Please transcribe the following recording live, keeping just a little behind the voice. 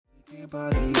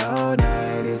party all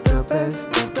night. It's the best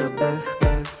of the best,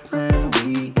 best friend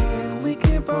weekend. We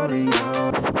can party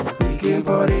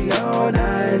all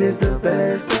night. It's the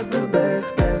best of the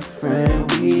best, best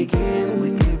friend weekend.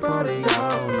 We can party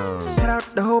all night. Shout out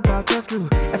the whole podcast crew.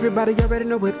 Everybody already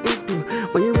know what it do.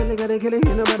 When you really gotta kill it,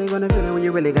 ain't nobody gonna feel it. When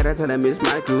you really gotta tell them it's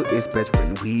my crew. It's best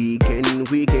friend weekend.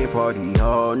 We can party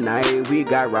all night. We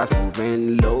got Ross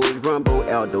moving, Lowe's, Rumble,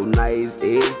 Aldo, Nice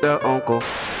is the uncle.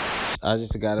 I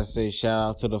just gotta say shout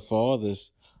out to the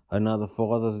fathers. Another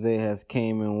Father's Day has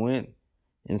came and went.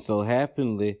 And so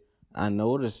happily, I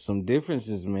noticed some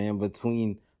differences, man,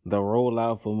 between the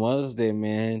rollout for Mother's Day,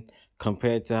 man,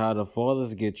 compared to how the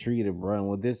fathers get treated, bro. And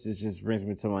what this is just brings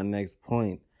me to my next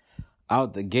point.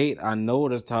 Out the gate, I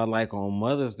noticed how, like, on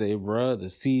Mother's Day, bro, the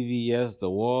CVS, the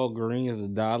Walgreens, the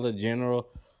Dollar General,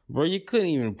 bro, you couldn't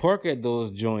even park at those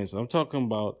joints. I'm talking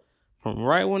about from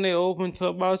right when they opened to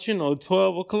about,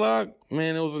 12 o'clock,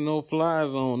 man, there was a no-fly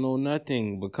zone, no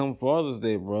nothing. But come Father's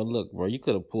Day, bro, look, bro, you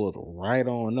could have pulled right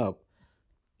on up.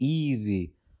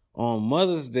 Easy. On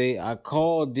Mother's Day, I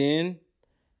called in.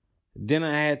 Then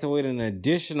I had to wait an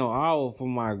additional hour for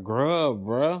my grub,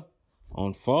 bro.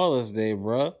 On Father's Day,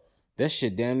 bro. That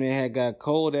shit damn near had got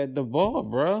cold at the bar,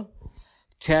 bro.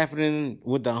 Tapping in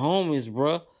with the homies,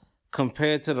 bro.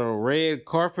 Compared to the red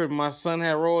carpet my son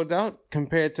had rolled out,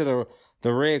 compared to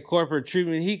the red carpet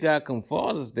treatment he got come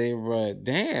Father's Day, bro.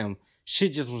 Damn,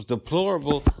 shit just was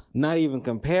deplorable, not even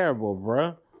comparable,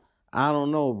 bro. I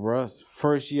don't know, bro.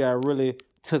 First year I really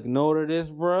took note of this,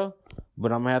 bro.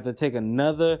 But I'm going to have to take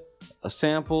another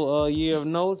sample year of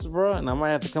notes, bro. And I might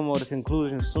have to come up with a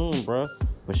conclusion soon, bro.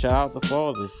 But shout out to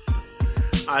fathers.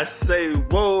 I say,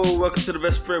 whoa, welcome to the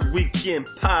Best Friend Weekend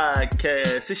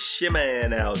Podcast. It's your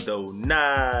man, Aldo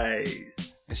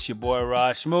Nice. It's your boy,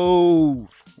 Rod Smooth.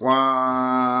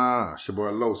 Wow, it's your boy,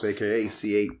 Los, a.k.a.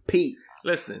 C8P.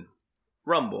 Listen,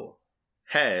 Rumble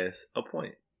has a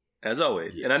point, as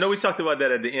always. Yes. And I know we talked about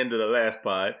that at the end of the last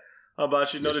pod,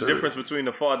 about, Yes, the sir. difference between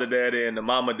the father daddy and the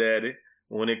mama daddy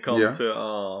when it comes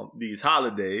to these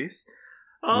holidays.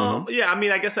 Yeah, I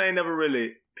mean, I guess I ain't never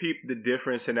really peeped the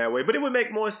difference in that way, but it would make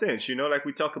more sense, like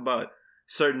we talk about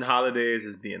certain holidays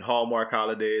as being Hallmark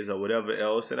holidays or whatever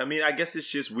else. And I mean, I guess it's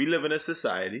just we live in a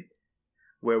society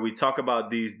where we talk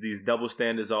about these double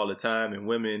standards all the time, and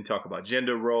women talk about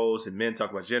gender roles and men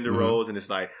talk about gender roles, and it's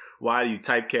like, why do you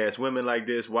typecast women like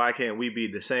this? Why can't we be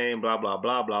the same? Blah, blah,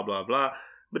 blah, blah, blah, blah.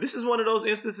 But this is one of those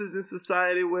instances in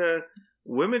society where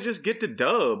women just get the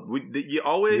dub. You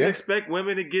always expect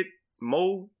women to get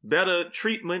more better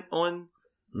treatment on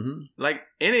like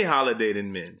any holiday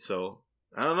than men. So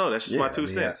I don't know. That's just my 2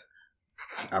 cents.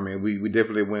 I mean, we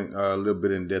definitely went a little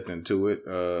bit in depth into it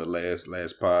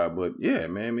last pod, but yeah,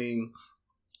 man. I mean,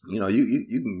 you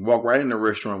can walk right in the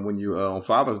restaurant when you on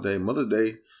Father's Day, Mother's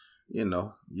Day.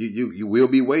 You will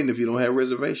be waiting if you don't have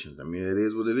reservations. I mean, it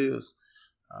is what it is.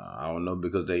 I don't know,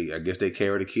 because I guess they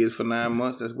carry the kids for 9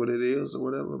 months. That's what it is or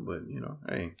whatever. But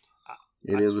hey,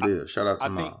 it is what it is. Shout out to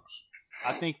moms.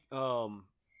 I think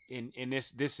in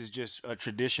this is just a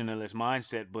traditionalist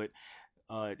mindset, but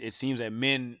it seems that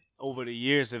men over the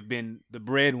years have been the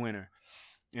breadwinner,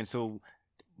 and so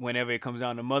whenever it comes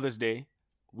down to Mother's Day,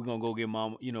 we're gonna go get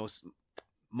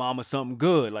mama something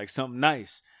good, like something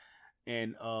nice.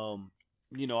 And I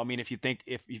mean, if you think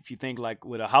like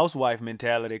with a housewife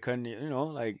mentality, couldn't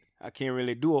like, I can't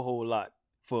really do a whole lot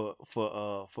for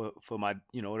my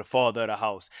the father of the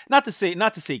house. Not to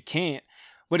say can't,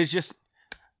 but it's just,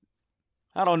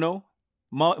 I don't know.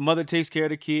 Mother takes care of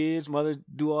the kids. Mother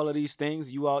do all of these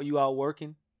things. You out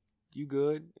working. You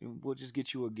good? And we'll just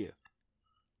get you a gift.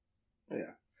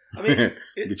 Yeah, I mean,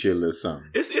 get you a little something.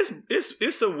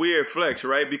 It's a weird flex,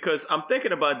 right? Because I'm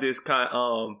thinking about this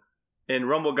and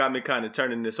Rumble got me kind of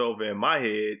turning this over in my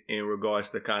head in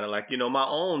regards to kind of like my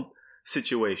own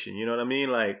situation. You know what I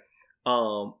mean? Like,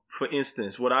 for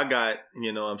instance, what I got,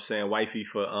 what I'm saying, wifey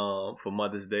for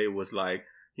Mother's Day was like,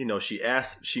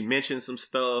 she mentioned some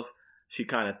stuff. She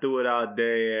kind of threw it out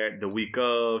there the week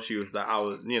of. She was like, I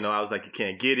was like, you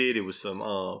can't get it. It was some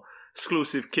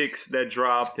exclusive kicks that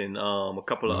dropped, and a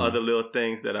couple of other little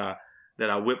things that I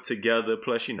whipped together.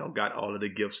 Plus, got all of the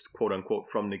gifts, quote unquote,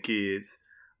 from the kids,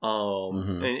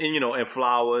 and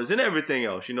flowers and everything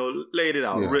else. Laid it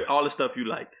out, all the stuff you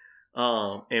like,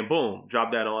 and boom,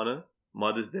 dropped that on her.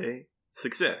 Mother's Day,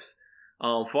 success.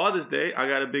 Father's Day, I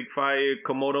got a big fire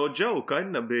Komodo Joe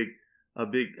cutting a big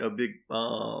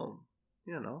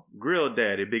grill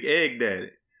daddy, big egg daddy.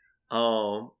 You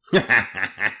know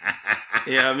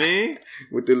what I mean?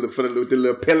 With the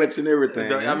little pellets and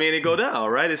everything. I mean, it go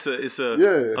down, right? It's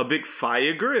a big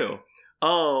fire grill.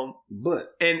 But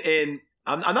and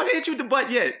I'm not gonna hit you with the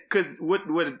butt yet, because what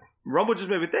Rumble just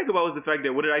made me think about was the fact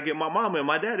that what did I get my mama and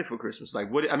my daddy for Christmas?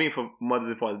 Like for Mother's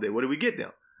and Father's Day, what did we get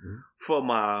them? Mm-hmm. For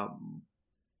my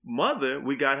mother,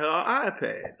 we got her an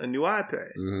iPad, a new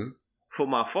iPad. Mm-hmm. For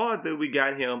my father, we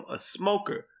got him a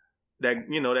smoker that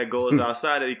that goes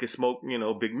outside that he could smoke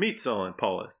big meats on.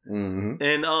 Pause. Mm-hmm.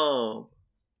 And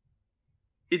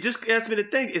it just gets me to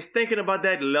think. It's thinking about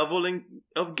that leveling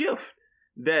of gift.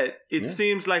 That it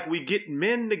seems like we get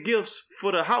men the gifts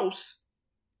for the house,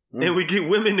 and we get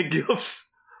women the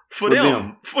gifts for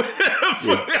them. For them.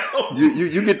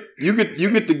 You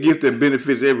get the gift that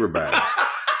benefits everybody.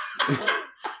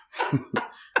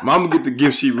 Mama get the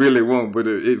gift she really want, but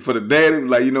for the daddy,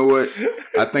 like, you know what?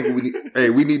 I think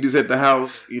we need this at the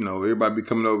house. Everybody be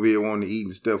coming over here wanting to eat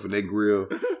and stuff and they grill.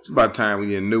 It's about time we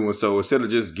get a new one. So instead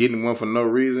of just getting one for no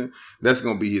reason, that's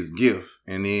gonna be his gift.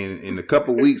 And then in a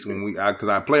couple of weeks because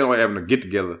I plan on having a get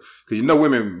together, because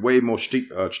women way more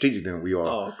strategic than we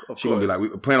are. Oh, She's gonna be like, we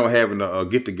plan on having a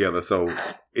get together, so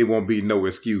it won't be no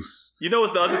excuse. You know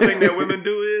what's the other thing that women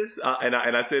do is, and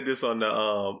I said this on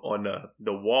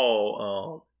the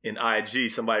wall in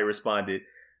IG. Somebody responded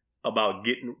about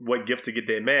getting what gift to get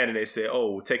their man, and they said,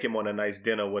 "Oh, take him on a nice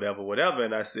dinner, whatever."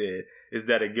 And I said, "Is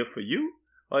that a gift for you,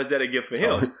 or is that a gift for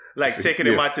him?" Like taking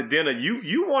him out to dinner.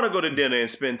 You want to go to dinner and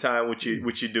spend time with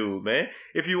your dude, man.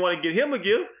 If you want to get him a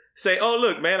gift, say, "Oh,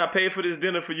 look, man, I paid for this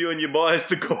dinner for you and your boys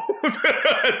to go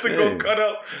go cut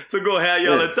up, to go have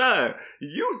y'all a time."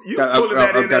 You pulling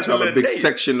that in got as a big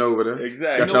section over there.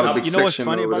 Exactly. Got y'all a big section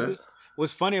over over there. This?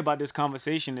 What's funny about this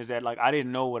conversation is that, like, I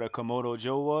didn't know what a Komodo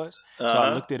Joe was, so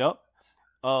I looked it up,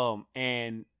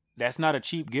 and that's not a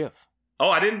cheap gift. Oh,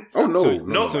 I didn't. Oh no,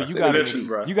 no. So you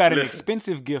got an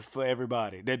expensive gift for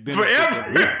everybody that benefits for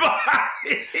everybody.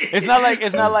 It's not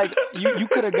like you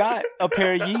could have got a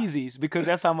pair of Yeezys, because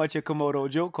that's how much a Komodo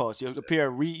Joe costs. A pair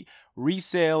of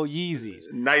resale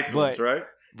Yeezys, nice ones, right?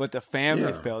 But the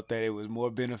family felt that it was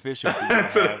more beneficial for you to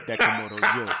have that Komodo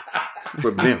Joe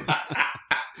for them.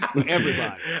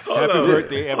 Everybody. Happy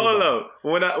birthday, everybody. Hold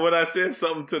on. When I said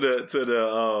something to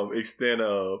the extent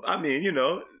of, I mean,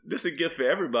 this is a gift for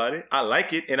everybody. I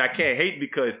like it, and I can't hate,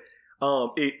 because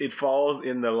it falls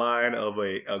in the line of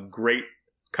a great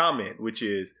comment, which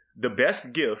is the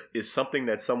best gift is something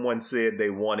that someone said they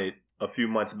wanted a few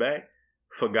months back,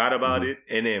 forgot about it,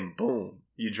 and then boom,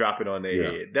 you drop it on their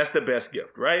head. That's the best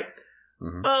gift, right?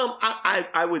 Mm-hmm.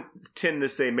 I would tend to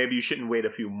say maybe you shouldn't wait a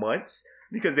few months,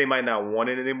 because they might not want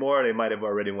it anymore. They might have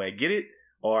already went to get it,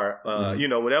 or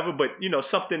whatever. But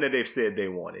something that they've said they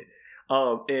wanted.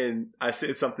 And I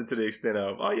said something to the extent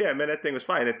of, "Oh yeah, man, that thing was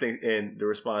fine." And the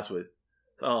response was,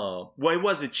 "Well, it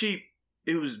wasn't cheap.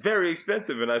 It was very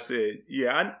expensive." And I said,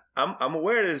 "Yeah, I'm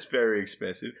aware that it's very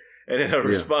expensive." And then her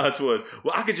response was,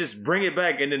 "Well, I could just bring it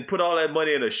back and then put all that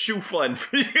money in a shoe fund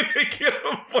for you to get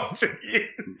a bunch of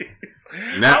Yeezys."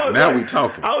 Now we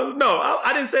talking.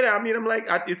 I didn't say that. I mean, I'm like,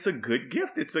 it's a good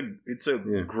gift. It's a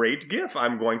great gift.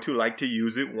 I'm going to like to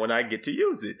use it when I get to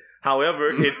use it. However,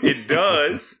 it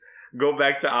does go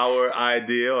back to our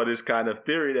idea, or this kind of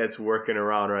theory that's working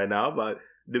around right now, about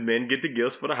the men get the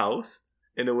gifts for the house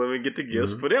and the women get the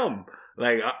gifts for them.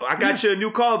 Like, I got you a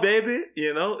new car, baby.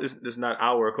 It's not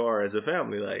our car as a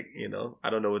family. Like, I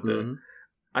don't know what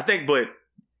I think, but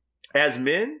as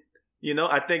men,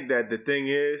 I think that the thing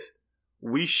is,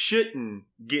 we shouldn't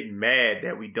get mad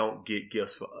that we don't get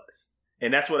gifts for us.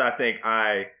 And that's what I think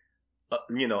I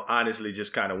honestly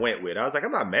just kind of went with. I was like,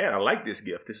 I'm not mad. I like this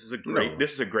gift. This is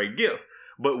a great gift.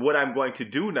 But what I'm going to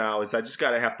do now is I just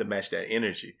got to have to match that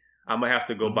energy. I'm going to have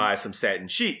to go buy some satin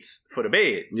sheets for the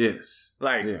bed. Yes.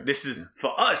 Like, this is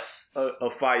for us a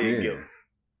fire gift.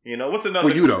 What's another?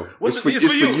 For you, though.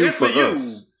 It's for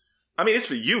us. I mean, it's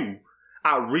for you.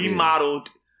 I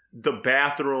remodeled the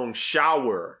bathroom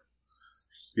shower.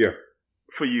 Yeah.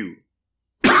 For you.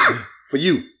 For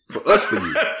you. For us, for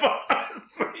you. For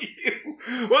us, for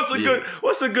you.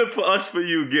 What's a good for us for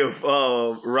you gift,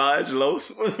 Raj Los?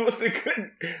 What's a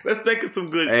good? Let's think of some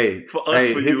good for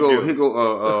us for you. Here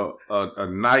go a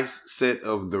nice set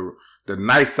of the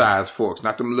nice size forks,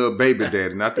 not them little baby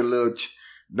daddy, not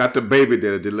the baby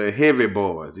daddy, the little heavy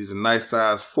boys. These are nice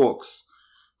size forks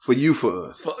for you, for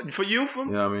us. For you, you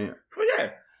know what I mean?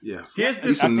 Yeah.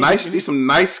 These some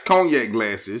nice cognac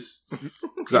glasses,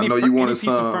 because I know you wanted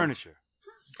some. Piece of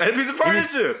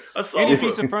furniture. A sofa. Any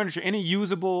piece of furniture, any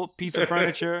usable piece of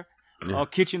furniture, or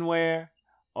kitchenware,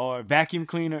 or vacuum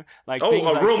cleaner, like things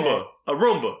like Roomba. That. A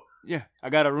Roomba. Yeah, I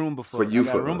got a Roomba for you. I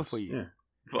got a Roomba for you. Yeah.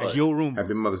 That's your Roomba.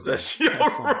 Happy Mother's Day. That's your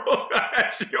Roomba.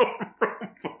 That's your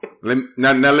Roomba.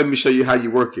 Now let me show you how you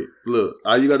work it. Look,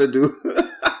 all you got to do.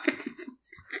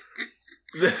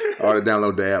 Or to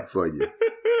download the app for you.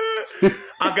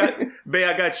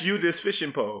 I got you this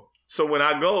fishing pole. So when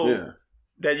I go,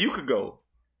 that you could go.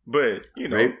 But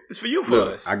babe, it's for you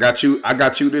us. I got you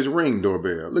this Ring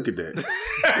doorbell. Look at that.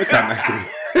 Look how nice that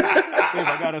is. Babe,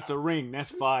 I got us a ring. That's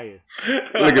fire. Look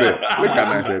at that. Look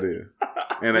how nice that is.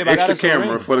 And an extra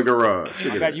camera for the garage.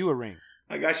 I got you a ring.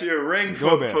 I got you a ring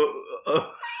for doorbell.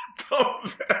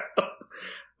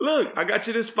 Look, I got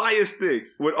you this Fire Stick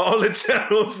with all the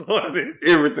channels on it.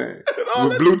 Everything.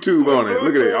 With Bluetooth on it.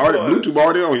 Look at that. Bluetooth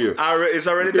already on here. It's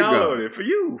already downloaded for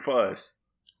you, for us.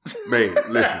 Man,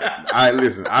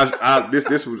 listen. I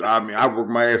worked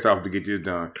my ass off to get this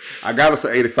done. I got us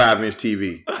an 85-inch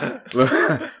TV.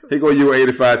 Here go your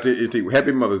 85-inch TV.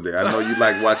 Happy Mother's Day. I know you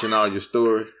like watching all your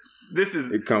stories.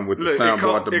 It come with the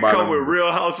soundboard at the bottom. It come with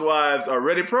Real Housewives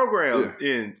already programmed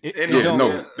in.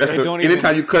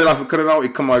 Anytime you cut it off and cut it on,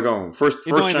 it come like on. First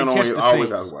channel on is always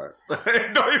Housewives.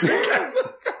 Don't even catch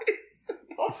the Saints.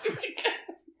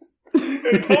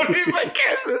 Don't even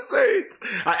catch the Saints.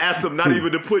 I asked them not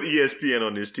even to put ESPN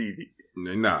on this TV.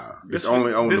 Nah, it's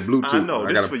only on the Bluetooth. I know.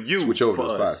 I this for you. Switch over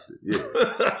for to us. Yeah,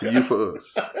 for you, for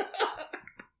us.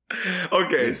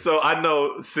 Okay, so I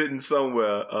know sitting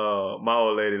somewhere, my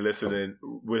old lady listening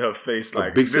with her face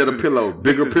like a big set of pillows,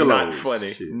 bigger pillows. Not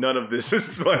funny. Shit. None of this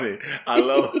is funny. I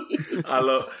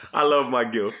love my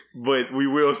gift, but we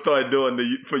will start doing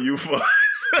the for you for us.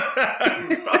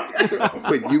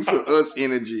 For you for us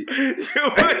energy.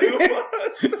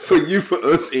 For you for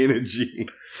us energy.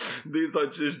 These are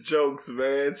just jokes,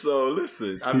 man. So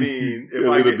listen, I mean,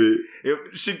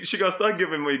 if she gonna start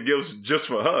giving me gifts just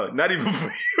for her, not even for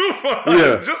you, for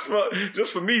her,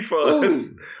 just for me, for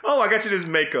us. Oh, I got you this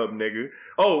makeup, nigga.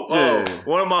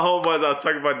 One of my homeboys, I was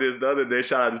talking about this the other day.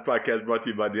 Shout out, this podcast brought to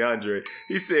you by DeAndre.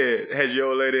 He said, "Has your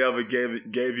old lady ever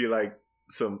gave you like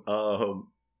some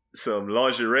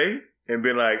lingerie and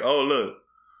been like, oh look,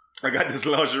 I got this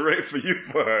lingerie for you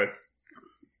for us."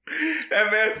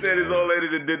 That man said his old lady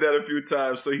did that a few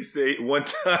times. So he said one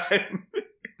time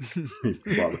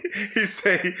he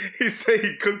said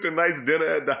he cooked a nice dinner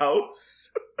at the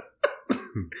house.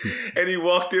 And he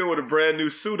walked in with a brand new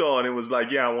suit on and was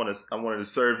like, "Yeah, I wanted to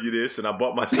serve you this, and I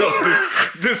bought myself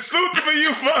this suit for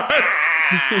you for us."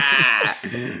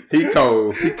 He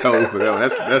cold for that one.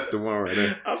 That's the one right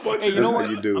there. Hey, you know what?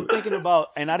 You do. I'm thinking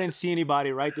about, and I didn't see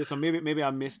anybody write this, or maybe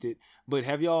I missed it. But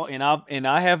have y'all? And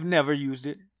I have never used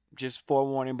it. Just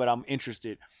forewarning, but I'm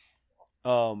interested.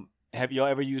 Have y'all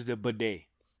ever used a bidet?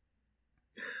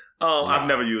 I've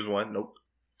never used one. Nope.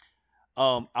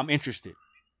 I'm interested.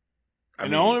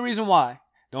 The only reason why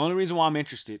I'm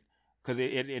interested, because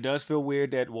it does feel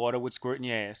weird that water would squirt in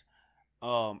your ass,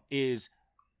 is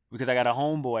because I got a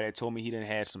homeboy that told me he done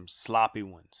had some sloppy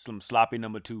ones, some sloppy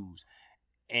number 2s,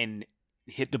 and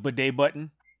hit the bidet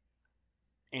button,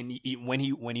 and when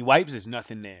he wipes, there's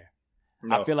nothing there.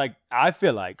 No. I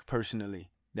feel like personally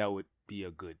that would be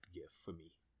a good gift for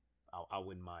me. I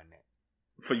wouldn't mind that.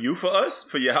 For you, for us,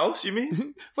 for your house, you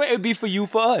mean? Well, it'd be for you,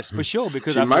 for us, for sure.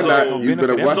 Because she might not. You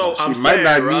better watch. So she might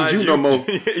not need you no more.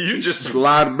 You just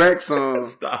slide back some.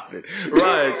 Stop it,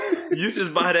 Raj. You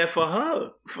just buy that for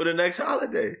her for the next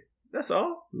holiday. That's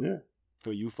all. Yeah.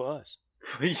 For you, for us.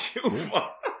 For you, for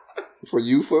us. For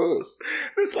you, for us.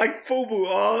 It's like FUBU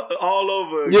all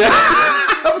over.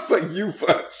 Yeah. For you, for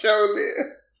us. Surely.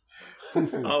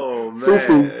 Oh man,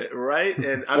 Fufu. Right?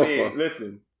 And I mean,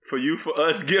 listen, for you, for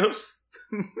us gifts.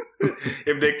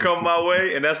 If they come my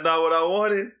way and that's not what I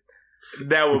wanted,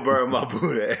 that would burn my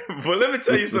booty. But let me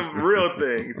tell you some real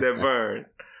things that burn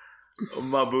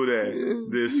my booty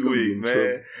this week,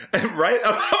 man. Right?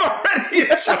 I'm already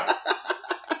in trouble.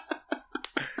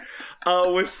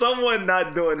 With someone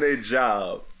not doing their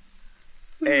job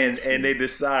and they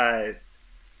decide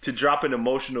to drop an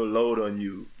emotional load on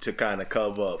you to kind of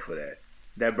cover up for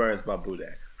that burns my booty.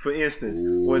 For instance,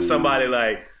 when somebody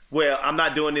like, well, I'm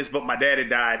not doing this, but my daddy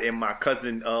died and my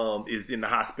cousin is in the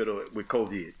hospital with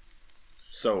COVID.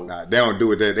 So nah, they don't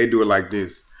do it that. They do it like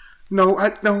this. No,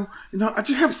 I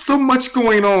just have so much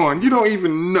going on. You don't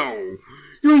even know.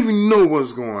 You don't even know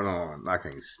what's going on. I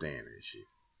can't stand that shit.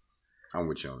 I'm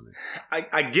with you on that.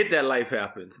 I get that life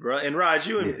happens, bro. And Raj,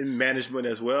 you in management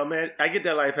as well, man. I get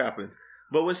that life happens.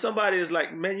 But when somebody is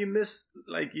like, man, you missed,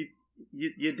 like you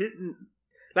didn't,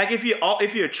 like if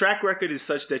your track record is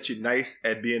such that you're nice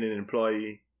at being an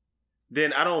employee,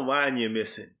 then I don't mind you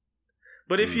missing.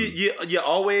 But if you're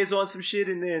always on some shit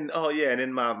and then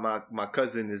my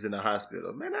cousin is in the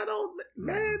hospital, man,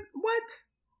 what?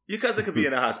 Your cousin could be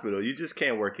in the hospital. You just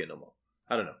can't work here no more.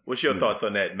 I don't know. What's your thoughts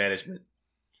on that, management?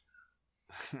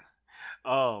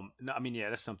 No, I mean, yeah,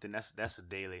 that's something that's a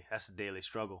daily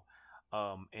struggle.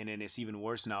 And then it's even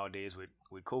worse nowadays with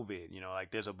COVID. You know,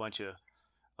 like there's a bunch of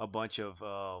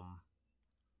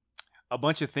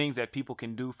things that people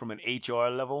can do from an HR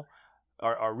level,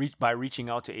 or by reaching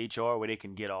out to HR where they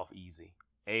can get off easy.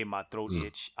 Hey, my throat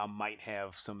itch. I might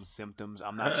have some symptoms.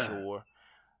 I'm not sure.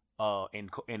 And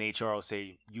HR will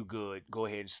say, you good. Go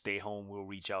ahead and stay home. We'll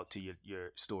reach out to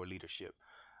your store leadership.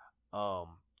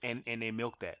 And they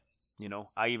milk that. You know,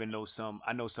 I know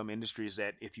some industries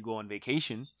that if you go on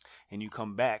vacation and you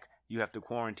come back, you have to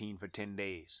quarantine for 10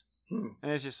 days. And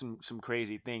it's just some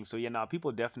crazy things. So yeah,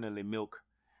 people definitely milk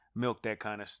that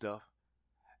kind of stuff.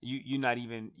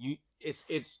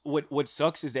 It's what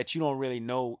sucks is that you don't really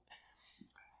know.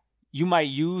 You might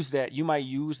use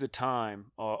the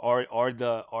time or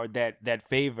that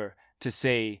favor to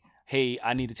say, hey,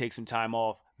 I need to take some time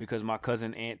off because my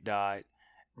cousin aunt died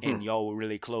and y'all were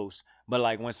really close. But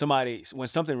like when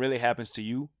something really happens to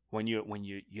you, when you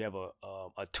have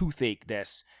a toothache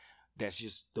that's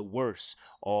just the worst,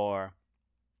 or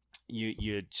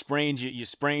you sprained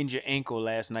your ankle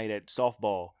last night at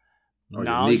softball.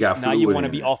 Now you want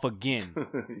to be off again.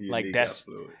 Like that's.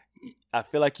 I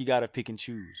feel like you gotta pick and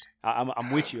choose.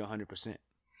 I'm with you 100%.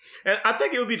 And I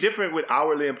think it would be different with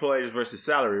hourly employees versus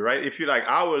salary, right? If you're like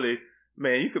hourly,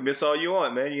 man, you could miss all you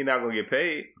want, man. You're not gonna get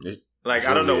paid. Like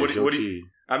I don't know what do you.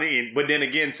 I mean, but then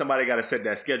again, somebody got to set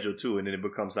that schedule too, and then it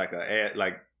becomes like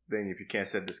then if you can't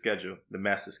set the schedule, the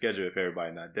master schedule, if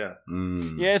everybody not there.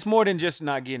 Yeah, it's more than just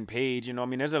not getting paid. You know, I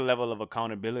mean, there's a level of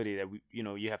accountability that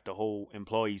you have to hold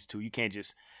employees to. You can't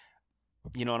just,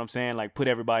 you know what I'm saying, like put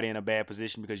everybody in a bad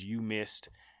position because you missed,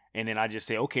 and then I just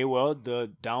say, okay, well,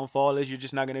 the downfall is you're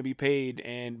just not going to be paid,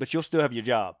 but you'll still have your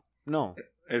job. No.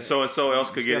 And so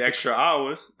else could get extra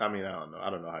hours. I mean, I don't know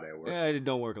how that works. Yeah, it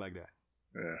don't work like that.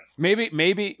 Yeah.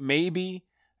 Maybe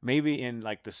in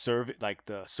like the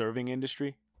serving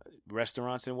industry,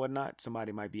 restaurants and whatnot,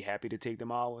 somebody might be happy to take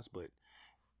them hours, but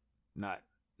not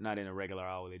in a regular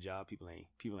hourly job. People ain't.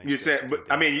 You said, but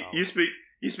I mean, you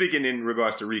speaking in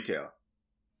regards to retail,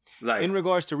 like in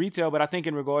regards to retail, but I think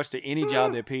in regards to any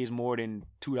job that pays more than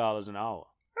 $2 an hour.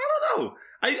 I don't know.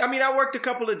 I mean, I worked a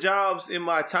couple of jobs in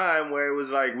my time where it was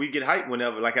like we get hyped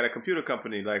whenever, like at a computer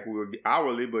company, like we were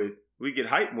hourly, but we get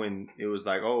hyped when it was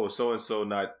like, oh, so and so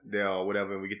not there or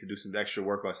whatever, and we get to do some extra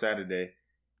work on Saturday,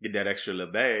 get that extra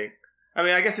little bag. I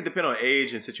mean, I guess it depends on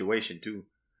age and situation too.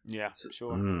 Yeah,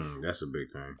 sure. That's a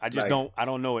big thing. I just I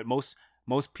don't know it. Most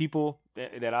people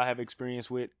that I have experience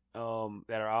with that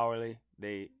are hourly,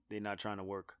 they're not trying to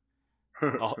work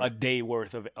a day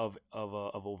worth of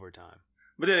overtime.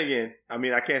 But then again, I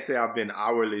mean, I can't say I've been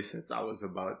hourly since I was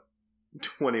about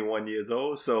 21 years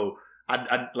old. So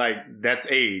I like that's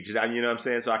age. You know what I'm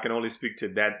saying? So I can only speak to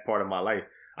that part of my life.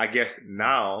 I guess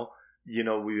now, we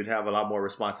would have a lot more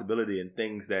responsibility and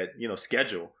things that,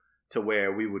 schedule to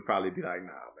where we would probably be like,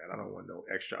 nah, man, I don't want no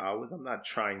extra hours. I'm not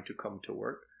trying to come to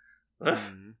work.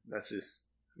 That's just,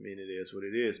 I mean, it is what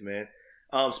it is, man.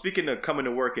 Speaking of coming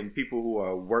to work and people who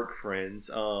are work friends,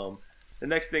 the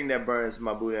next thing that burns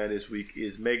my booty this week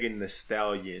is Megan Thee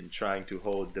Stallion trying to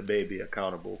hold the baby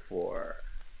accountable for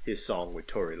his song with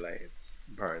Tory Lanez.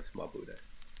 Burns my booty.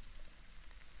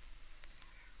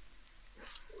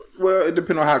 Well, it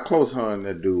depends on how close her and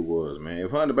that dude was, man.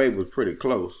 If her and the baby was pretty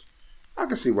close, I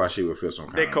can see why she would feel some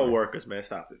kind of way. They're co-workers, man.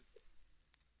 Stop it.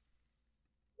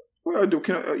 Well,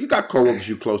 you got co-workers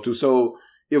you close to. So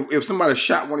if somebody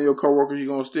shot one of your co-workers, you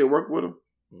going to still work with them?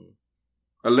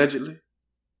 Allegedly?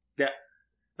 Yeah.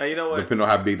 Now, you know what? Depending on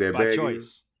how big that bag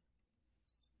is.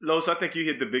 Los, I think you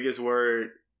hit the biggest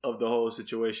word of the whole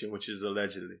situation, which is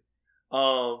allegedly.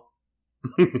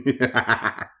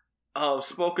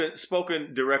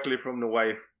 Spoken directly from the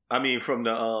wife. I mean, from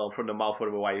the mouth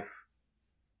of the wife.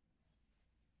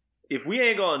 If we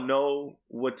ain't gonna know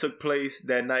what took place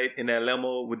that night in that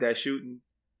limo with that shooting,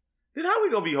 then how we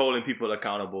gonna be holding people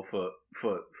accountable for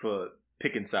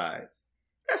picking sides?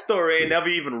 That story ain't never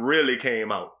even really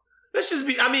came out. Let's just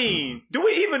be. I mean, do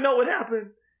we even know what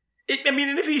happened? And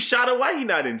if he shot her, why he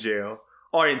not in jail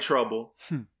or in trouble?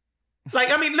 Like,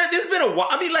 I mean, it's been a while.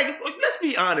 I mean, like, let's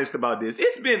be honest about this.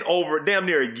 It's been over damn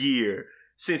near a year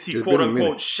since he quote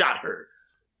unquote shot her,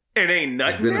 and ain't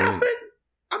nothing happened.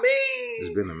 I mean, it's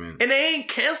been a minute, and they ain't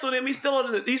canceled him. He's still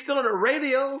on the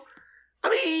radio. I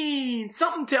mean,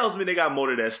 something tells me they got more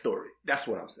to that story. That's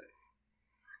what I'm saying.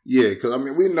 Yeah, because I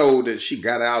mean, we know that she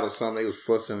got out or something. They was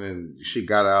fussing, and she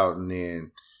got out, and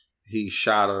then he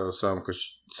shot her or something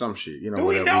because some shit,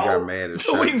 whatever. He got mad and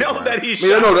shot. Do we know that he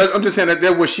shot? I mean, I'm just saying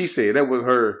that's what she said. That was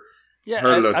her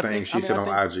little thing she said on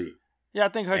IG. Yeah, I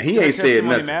think her. And he ain't said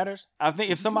nothing. Matters. I think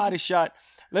if somebody shot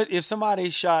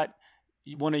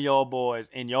one of y'all boys,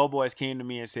 and y'all boys came to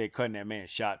me and said, "Cutting, that man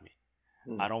shot me.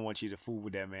 Mm. I don't want you to fool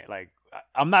with that man. Like,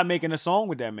 I'm not making a song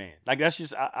with that man. Like, that's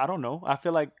just, I don't know. I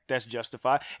feel like that's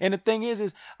justified. And the thing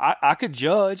is I could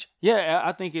judge. Yeah,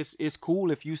 I think it's cool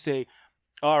if you say,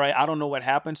 all right, I don't know what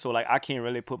happened, so like I can't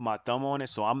really put my thumb on it,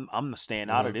 so I'm gonna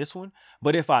stand out of this one.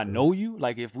 But if I know you,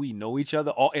 like if we know each other,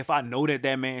 or if I know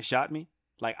that man shot me,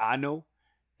 like I know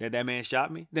that man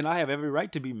shot me, then I have every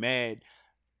right to be mad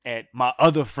at my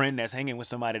other friend that's hanging with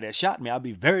somebody that shot me. I'd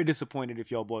be very disappointed if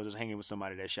y'all boys was hanging with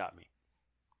somebody that shot me.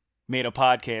 Made a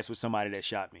podcast with somebody that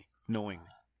shot me, knowingly.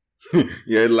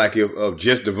 Yeah, like if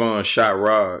Just Devon shot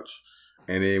Raj,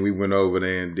 and then we went over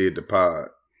there and did the pod.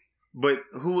 But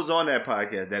who was on that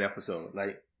podcast, that episode?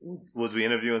 Like, was we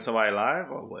interviewing somebody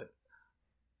live or what?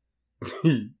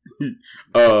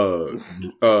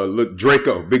 Look,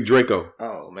 Draco, Big Draco.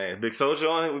 Oh man, Big Soldier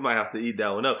on it. We might have to eat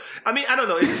that one up. I mean, I don't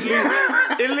know. It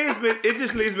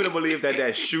just leads me to believe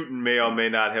that shooting may or may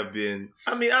not have been.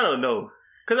 I mean, I don't know,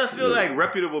 because I feel like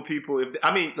reputable people.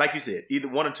 Like you said, either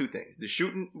one or two things: the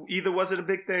shooting either wasn't a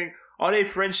big thing, or their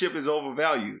friendship is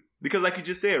overvalued. Because, like you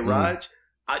just said, Raj,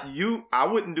 I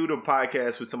wouldn't do the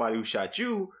podcast with somebody who shot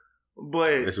you,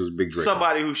 but this was Big Draco.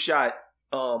 Somebody who shot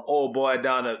old boy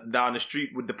down the street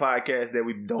with the podcast that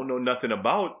we don't know nothing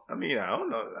about. I mean, I don't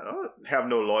know. I don't have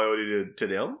no loyalty to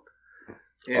them.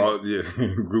 And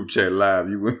group chat live.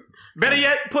 You would better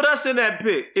yet, put us in that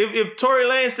pic. If Tory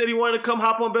Lanez said he wanted to come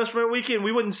hop on Best Friend Weekend,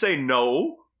 we wouldn't say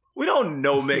no. We don't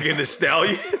know Megan Thee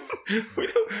Stallion.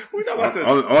 We're not about to.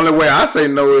 Only way I say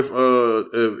no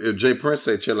if Jay Prince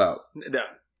say chill out. No.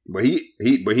 But he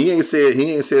ain't said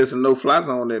it's a no fly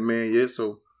zone on that man yet.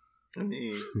 So I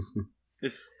mean,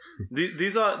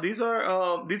 these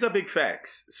are big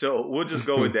facts. So we'll just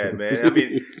go with that, man. I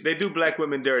mean, they do black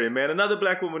women dirty, man. Another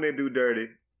black woman they do dirty,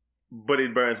 but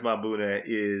it burns my boudin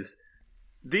is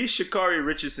these Sha'Carri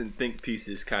Richardson think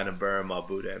pieces kind of burn my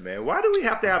boudin, man. Why do we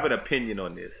have to have an opinion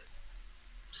on this?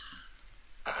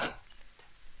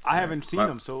 I haven't seen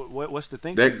them, so what's the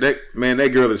thing?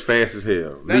 That girl is fast as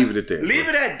hell. Leave it at that. Leave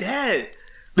it at that.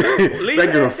 That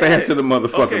girl faster than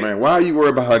motherfucker, okay. Man. Why are you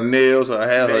worried about her nails, her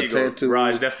hair, her tattoos,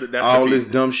 Raj, that's all this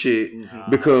dumb shit? Mm-hmm.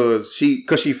 Because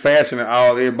she faster than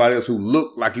everybody else who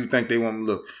look like you think they want to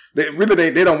look.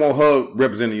 They don't want her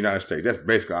representing the United States. That's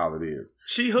basically all it is.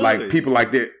 She hood. Like people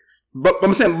like that. But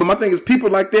I'm saying, but my thing is, people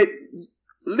like that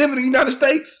live in the United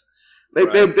States.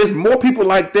 There's more people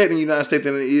like that in the United States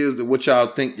than there is what y'all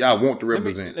think y'all want to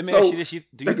represent. Let me ask you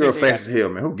this: that girl fast as hell,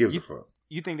 man. Who gives a fuck?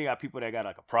 You think they got people that got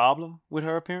like a problem with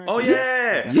her appearance? Oh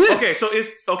yeah. Yes.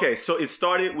 So it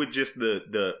started with just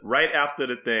the right after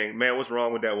the thing. Man, what's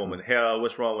wrong with that woman? Hell,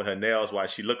 what's wrong with her nails? Why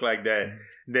she look like that?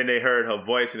 Then they heard her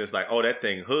voice and it's like, oh, that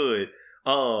thing hood.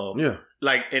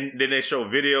 Like, and then they show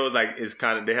videos like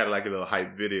they had like a little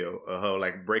hype video of her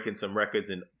like breaking some records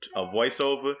and a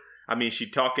voiceover. I mean, she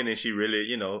talking and she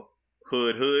really,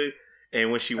 hood. And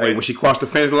when she when she crossed the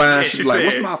fence line, she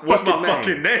like, said, "What's my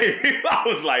fucking name?" I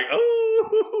was like, "Oh."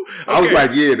 Okay. I was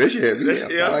like, "Yeah, that shit."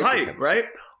 That's hype, right?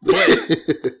 But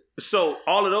so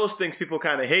all of those things, people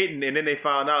kind of hating, and then they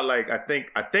found out. Like, I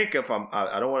think if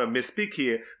I don't want to misspeak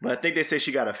here, but I think they say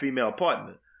she got a female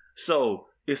partner. So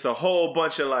it's a whole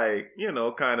bunch of like,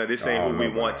 kind of this ain't who we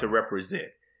want to represent.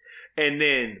 And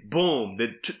then boom,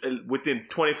 within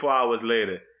 24 hours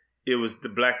later, it was the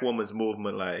Black Women's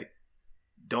Movement. Like,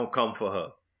 don't come for her.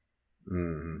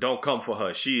 Mm-hmm. Don't come for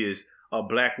her. She is a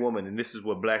black woman, and this is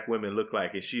what black women look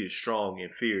like, and she is strong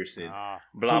and fierce and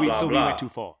blah. We went too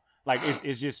far. Like,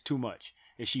 it's just too much.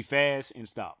 Is she fast and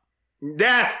stop?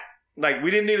 That's like, we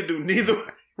didn't need to do neither.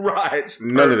 Right?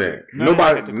 None of that. None of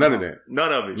that.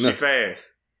 None of it. Nothing. She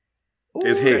fast.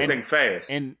 It's hell. That thing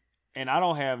fast. And I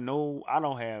don't have no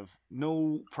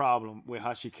problem with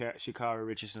how Sha'Carri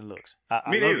Richardson looks.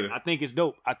 Me neither. I think it's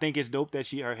dope. I think it's dope that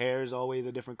her hair is always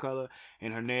a different color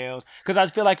and her nails. Because I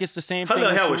feel like it's the same thing.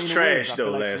 Her hair was Serena trash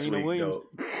Williams. though last week though.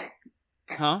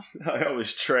 Huh? Her hair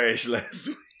was trash last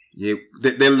week. Yeah,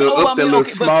 that little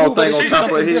small thing on top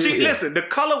of her head. Listen, the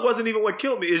color wasn't even what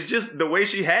killed me. It's just the way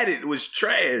she had it was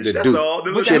trash. That's all.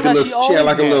 She had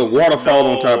like a little waterfall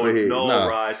on top of her head.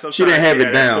 Right. She didn't have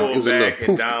it down. It was a little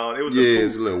poof. Down. It was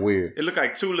it's a little weird. It looked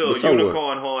like two little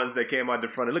unicorn horns that came out the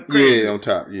front. It looked Yeah, crazy. on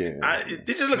top. Yeah. It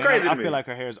just looked crazy to me. I feel like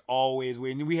her hair is always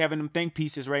weird. We having them think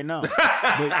pieces right now.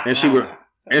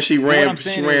 And she ran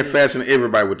faster than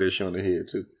everybody with that shit on the head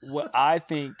too. What I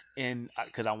think, and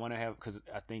because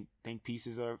I think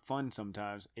pieces are fun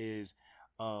sometimes, is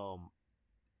I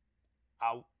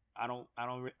don't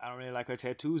really like her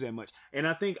tattoos that much, and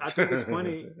I think it's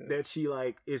funny that she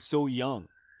like is so young.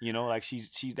 You know, like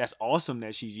she's that's awesome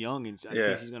that she's young, and I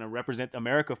think she's gonna represent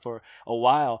America for a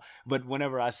while. But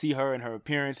whenever I see her and her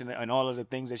appearance and all of the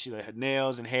things that she like, her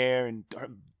nails and hair and her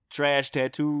trash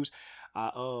tattoos,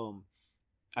 I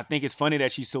think it's funny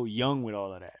that she's so young with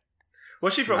all of that. Well,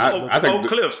 she from Oak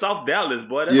Cliff, South Dallas,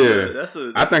 boy. That's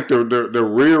I think the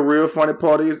real funny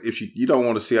part is if you don't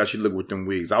want to see how she look with them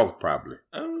wigs off, probably.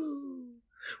 Oh,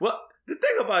 well. The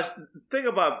thing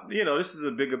about this is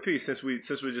a bigger piece since we're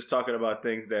just talking about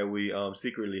things that we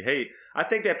secretly hate. I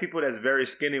think that people that's very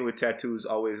skinny with tattoos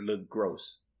always look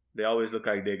gross. They always look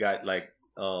like they got like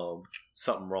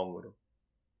something wrong with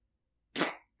them.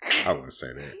 I wouldn't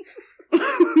say that.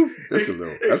 That's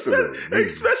a little.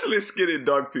 Especially skinny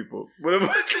dark people. Damn,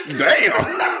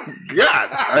 God!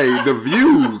 Hey, the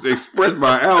views expressed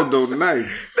by Aldo tonight.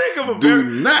 Think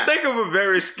of a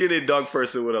very skinny dark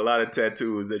person with a lot of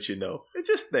tattoos that you know. And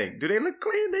just think, do they look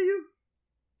clean to you?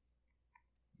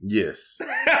 Yes.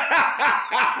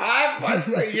 I must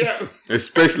say yes.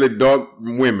 Especially dark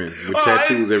women with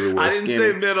tattoos everywhere. I didn't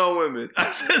say men or women.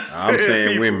 I'm saying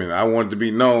people. women. I want to be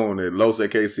known that Los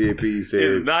AKCAP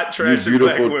says, it's not trash, you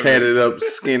beautiful, tatted up,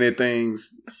 skinny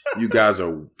things. You guys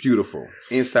are beautiful,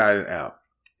 inside and out.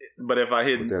 But if I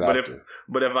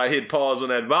hit pause on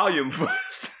that volume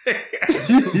first.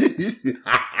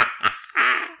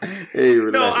 Hey,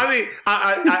 no, I mean,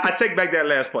 I take back that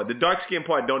last part. The dark skin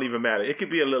part don't even matter. It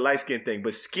could be a little light skin thing,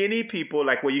 but skinny people,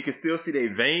 like where you can still see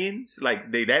their veins,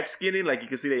 like they that skinny, like you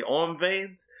can see their arm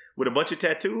veins with a bunch of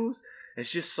tattoos.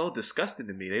 It's just so disgusting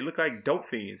to me. They look like dope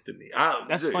fiends to me.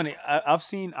 That's funny.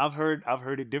 I've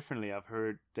heard it differently. I've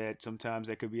heard that sometimes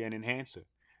that could be an enhancer.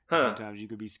 Sometimes you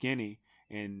could be skinny,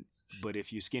 but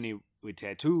if you're skinny with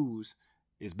tattoos,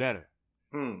 it's better.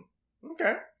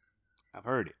 Okay, I've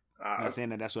heard it. I'm not saying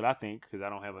that that's what I think because I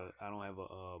don't have a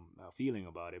feeling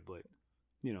about it, but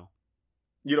you know,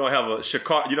 you don't have a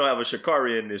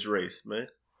Sha'Carri in this race, man.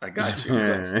 I got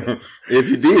you. If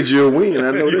you did, you'll win.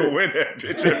 I know you'll win that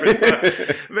bitch every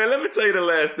time. Man, let me tell you the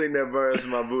last thing that burns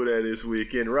my Buddha this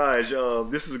weekend. Raj,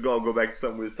 this is gonna go back to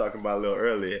something we was talking about a little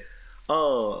earlier.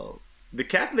 The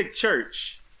Catholic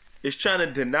Church is trying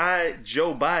to deny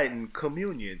Joe Biden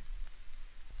communion.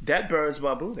 That burns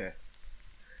my Buddha.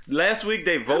 Last week,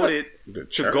 they voted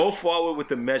to go forward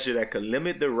with a measure that could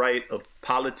limit the right of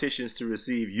politicians to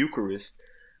receive Eucharist.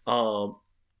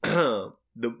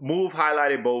 The move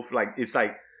highlighted both, like, it's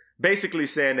like basically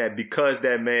saying that because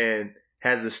that man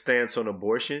has a stance on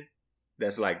abortion,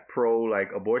 that's like pro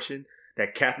like abortion,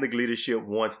 that Catholic leadership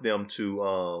wants them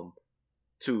to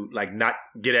like not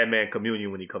get that man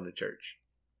communion when he come to church.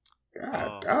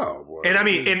 God, boy. And I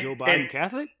mean, is Joe Biden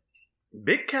Catholic?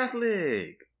 Big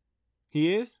Catholic.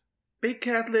 He is? Big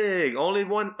Catholic. Only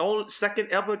second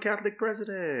ever Catholic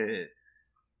president.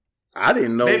 I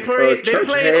didn't know they played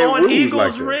on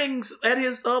Eagles like rings at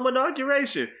his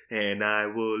inauguration. And I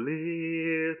will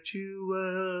lift you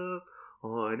up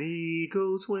on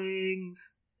Eagles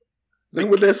wings. Think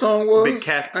what that song was?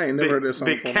 I ain't never heard that song.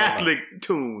 Big Catholic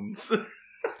tunes.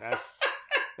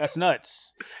 That's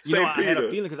nuts. You know, Peter. I had a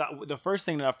feeling because the first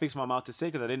thing that I fixed my mouth to say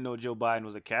because I didn't know Joe Biden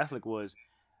was a Catholic was,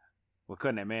 well,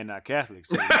 couldn't that man not Catholic?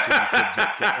 So he should be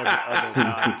subject to every other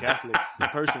non-Catholic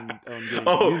person.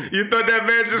 Communion. You thought that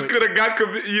man just could have got?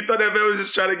 You thought that man was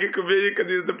just trying to get communion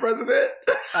because he was the president?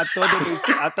 I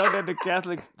thought that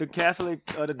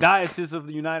the diocese of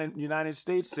the United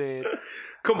States said,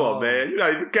 "Come on, man, you're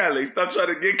not even Catholic. Stop trying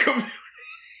to get communion."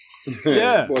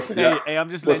 Yeah. Hey, I'm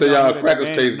just letting y'all know that the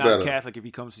man is not Catholic if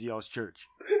he comes to y'all's church.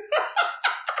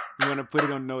 You want to put it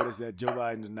on notice that Joe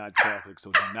Biden is not Catholic,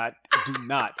 so do not,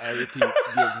 I repeat,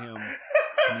 give him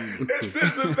communion. It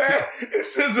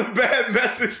sends a bad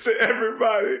message to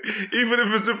everybody. Even if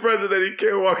it's the president, he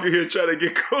can't walk in here trying to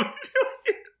get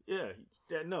communion.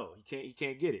 No, he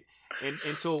can't get it.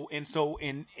 And so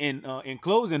in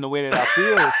closing, the way that I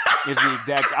feel is the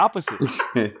exact opposite.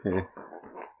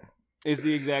 It's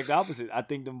the exact opposite. I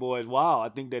think them boys, wow.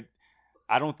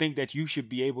 I don't think that you should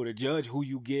be able to judge who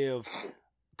you give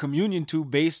communion to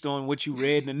based on what you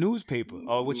read in the newspaper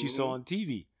or what you saw on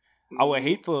TV. I would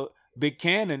hate for Big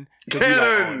Cannon to be like,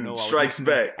 oh, no, strikes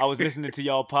back. I was listening to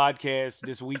y'all podcast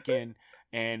this weekend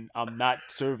and I'm not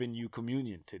serving you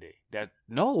communion today.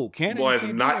 Cannon boys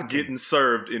not getting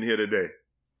served in here today.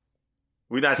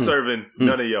 We're not serving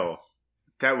none of y'all.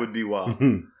 That would be wild.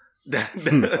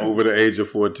 Over the age of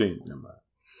 14.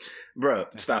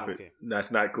 Bruh, stop it. Okay.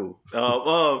 That's not cool.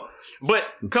 But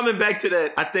coming back to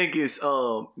that, I think it's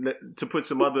to put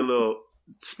some other little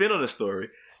spin on the story.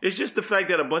 It's just the fact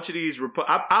that a bunch of these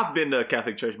I've been to a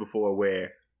Catholic church before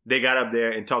where they got up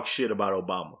there and talked shit about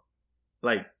Obama,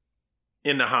 like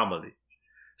in the homily.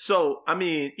 So, I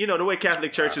mean, you know, the way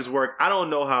Catholic churches work, I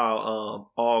don't know how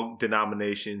all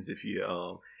denominations, if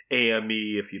you're AME,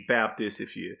 if you're Baptist,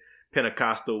 if you're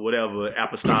Pentecostal, whatever,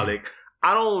 apostolic,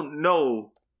 I don't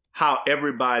know how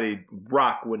everybody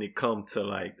rock when it comes to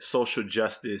like social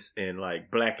justice and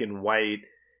like black and white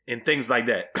and things like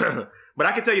that. But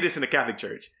I can tell you this in the Catholic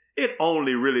Church. It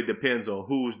only really depends on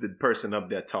who's the person up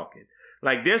there talking.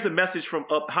 Like there's a message from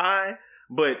up high,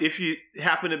 but if you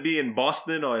happen to be in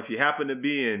Boston or if you happen to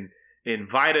be in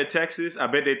Vida, Texas, I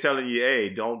bet they're telling you, hey,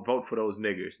 don't vote for those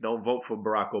niggers. Don't vote for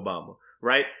Barack Obama,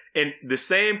 right? And the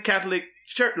same Catholic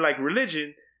church, like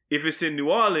religion, if it's in New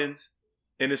Orleans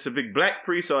and it's a big black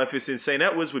priest, or if it's in St.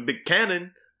 Edwards with big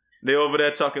cannon, they're over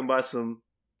there talking about some,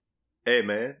 hey,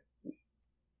 man,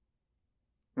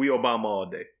 we Obama all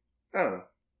day. I don't know.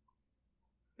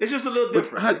 It's just a little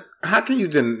different. How can you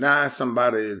deny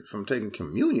somebody from taking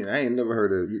communion? I ain't never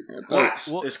heard of it.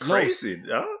 Well, it's crazy.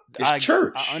 It's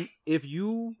church. If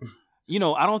you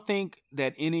know, I don't think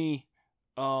that any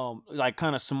like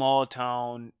kind of small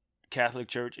town Catholic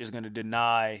church is going to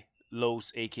deny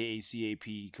Los, aka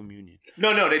CAP, communion.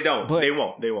 No, they don't. But, they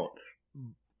won't.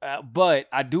 But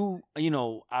I do, you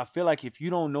know, I feel like if you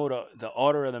don't know the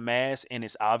order of the mass and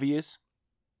it's obvious,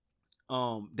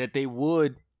 that they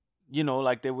would, you know,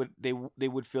 like they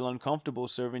would feel uncomfortable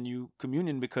serving you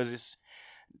communion because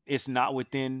it's not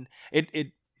within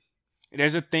it.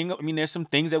 There's a thing. I mean, there's some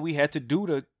things that we had to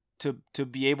do to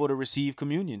be able to receive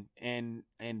communion and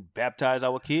baptize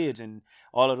our kids and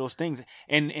all of those things.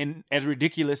 And as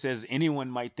ridiculous as anyone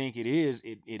might think it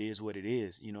is what it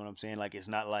is. You know what I'm saying? Like it's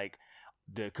not like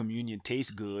the communion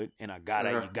tastes good and you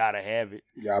gotta have it.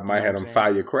 Y'all might have them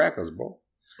firecrackers, boy.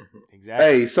 Exactly.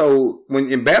 Hey, so when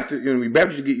in Baptist,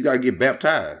 you gotta get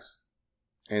baptized,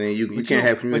 and then you can't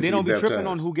have communion. But they don't be baptized. tripping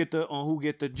on who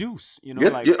get the juice. You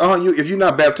know, if you're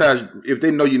not baptized, if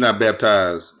they know you're not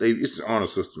baptized, it's an honor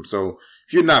system. So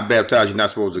if you're not baptized, you're not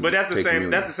supposed to. But that's the same.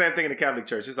 Communion. That's the same thing in the Catholic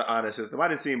Church. It's an honor system. I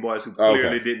didn't see boys who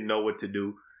clearly didn't know what to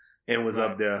do and was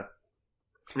up there,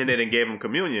 and they didn't give them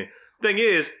communion. Thing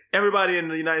is, everybody in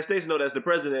the United States know that's the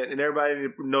president, and everybody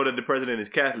know that the president is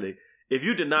Catholic. If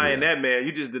you denying that man,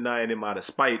 you just denying him out of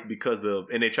spite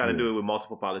and they trying to do it with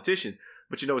multiple politicians.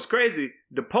 But you know what's crazy?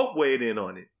 The Pope weighed in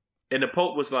on it. And the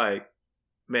Pope was like,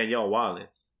 man, y'all wilding.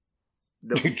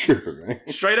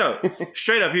 Straight up.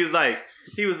 He was like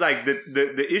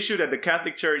the issue that the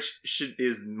Catholic Church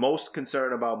is most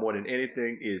concerned about more than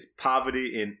anything is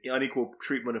poverty and unequal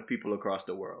treatment of people across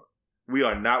the world. We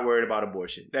are not worried about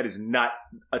abortion. That is not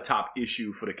a top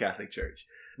issue for the Catholic Church.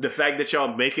 The fact that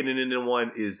y'all making it into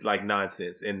one is like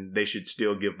nonsense, and they should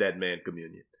still give that man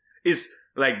communion. It's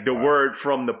like the word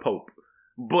from the Pope.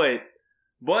 But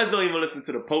boys don't even listen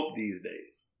to the Pope these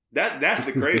days. That's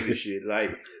the crazy shit.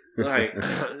 Like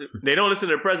they don't listen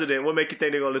to the president. What make you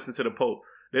think they're gonna listen to the Pope?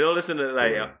 They don't listen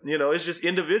to it's just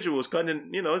individuals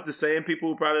cutting. It's the same people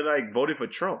who probably like voted for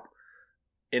Trump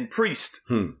and priest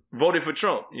voted for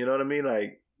Trump. You know what I mean?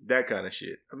 Like that kind of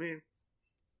shit. I mean.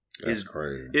 That's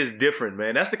crazy. It's different,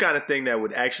 man. That's the kind of thing that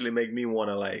would actually make me want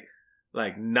to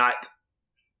not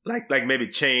maybe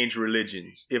change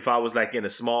religions. If I was like in a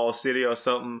small city or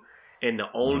something, and the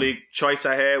only choice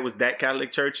I had was that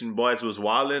Catholic church, and boys was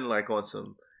wilding like on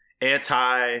some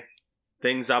anti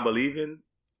things I believe in.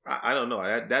 I don't know.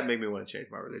 That made me want to change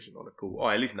my religion on the cool,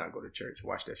 or at least not go to church.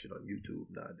 Watch that shit on YouTube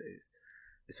nowadays.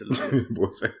 It's a little.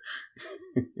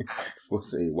 We'll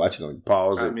say, watch it on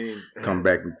pause. Come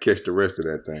back and catch the rest of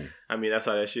that thing. I mean, that's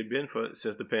how that shit been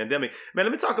since the pandemic. Man,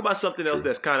 let me talk about something else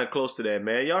that's kind of close to that,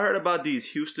 man. Y'all heard about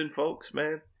these Houston folks,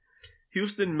 man?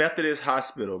 Houston Methodist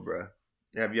Hospital, bro.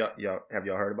 Have y'all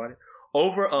heard about it?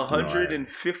 Over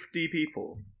 150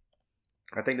 people.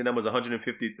 I think the number is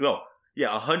 150. No,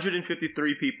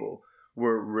 153 people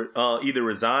were either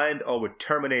resigned or were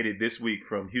terminated this week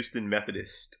from Houston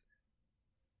Methodist.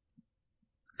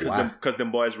 Because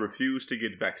them boys refused to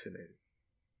get vaccinated.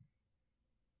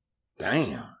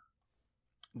 Damn.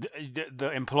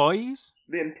 The employees?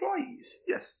 The employees,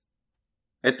 yes.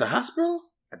 At the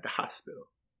hospital? At the hospital.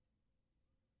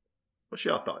 What's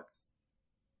your thoughts?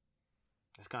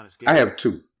 It's kind of scary. I have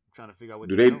two. I'm trying to figure out what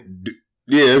do they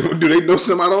know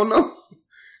something I don't know?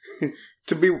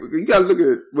 You gotta look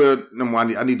at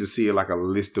I need to see like a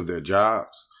list of their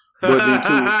jobs. But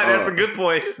that's a good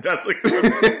point. That's a good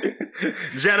point.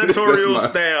 Janitorial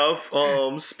staff.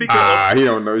 Speaker. He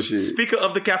don't know shit. Speaker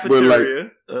of the cafeteria.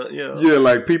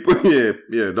 Like people.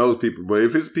 Yeah, those people. But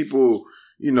if it's people,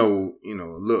 a little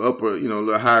upper, a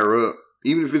little higher up,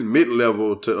 even if it's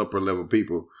mid-level to upper level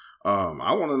people,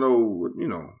 I want to know,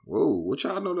 what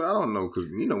y'all know that I don't know, because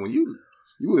when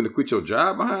You willing to quit your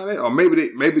job behind that? Or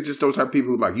maybe just those type of people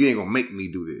who like, you ain't gonna make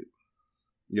me do that.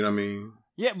 You know what I mean?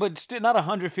 Yeah, but still not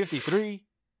 153.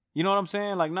 You know what I'm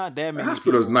saying? Like, not that many. The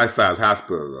hospital's a nice size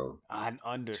hospital, though. I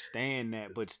understand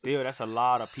that, but still, that's a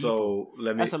lot of people.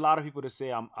 So that's a lot of people to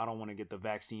say I don't want to get the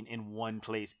vaccine in one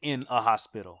place in a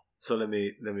hospital. So let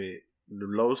me.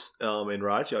 Los and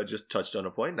Raj, y'all just touched on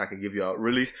a point, and I can give you a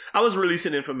release. I was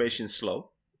releasing information slow,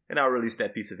 and I'll release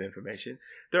that piece of information.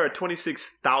 There are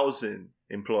 26,000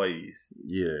 employees.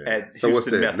 Yeah. At so Houston what's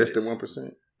that? Methodist. Less than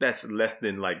 1%? That's less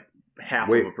than like half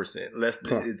Wait. of a percent. Less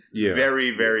than it's Yeah.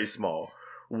 very, very small.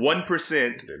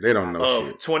 1% They don't know of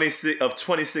shit.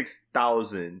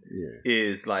 26,000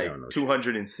 is like don't know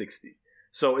 260.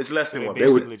 So it's less So than they 1%.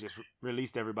 basically just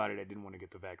released everybody that didn't want to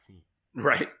get the vaccine.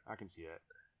 Right. I can see that.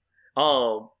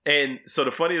 And so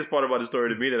the funniest part about the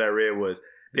story to me that I read was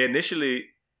they initially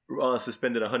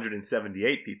suspended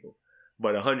 178 people,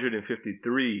 but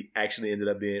 153 actually ended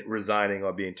up resigning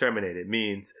or being terminated.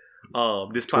 Means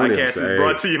this podcast is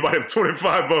brought to you by them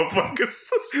 25 motherfuckers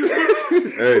who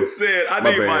said, I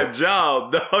need my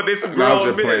job. No, they some grown I was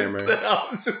just men. playing, man. I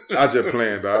was just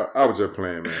playing, dog. I was just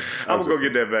playing, man. I'm going to go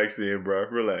get that vaccine, bro.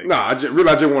 Relax. No, I just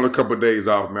want a couple of days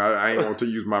off, man. I ain't want to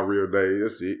use my real day.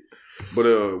 That's it.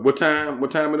 But what time in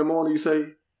the morning you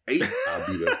say? 8? I'll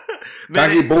be there. Can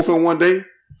I get both in one day?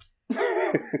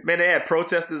 Man, they had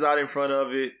protesters out in front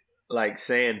of it, like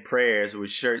saying prayers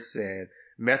with shirts saying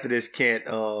Methodists can't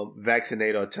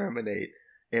vaccinate or terminate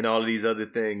and all of these other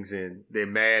things. And they're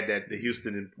mad that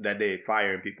that they're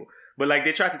firing people. But like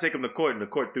they tried to take them to court and the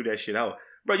court threw that shit out.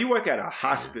 Bro, you work at a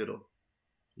hospital.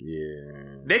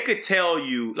 Yeah. They could tell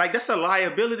you, like, that's a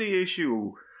liability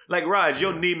issue. Like, Raj,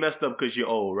 your knee messed up because you're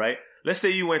old, right? Let's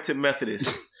say you went to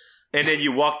Methodist and then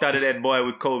you walked out of that boy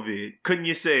with COVID. Couldn't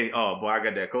you say, oh, boy, I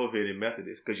got that COVID in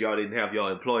Methodist because y'all didn't have y'all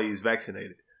employees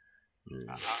vaccinated?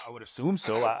 I would assume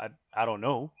so. I don't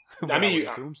know. I mean, would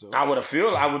assume so. I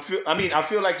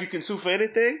feel like you can sue for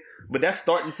anything, but that's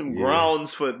starting some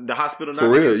grounds for the hospital. For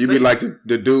real, you be like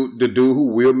the dude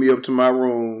who wheeled me up to my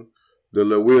room, the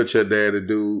little wheelchair daddy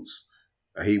dudes.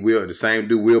 The same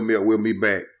dude wheeled me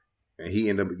back, and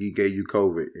he gave you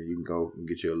COVID, and you can go and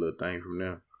get you a little thing from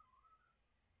there.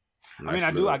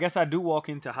 I guess I do walk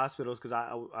into hospitals because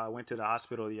I went to the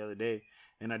hospital the other day,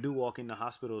 and I do walk into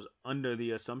hospitals under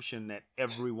the assumption that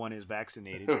everyone is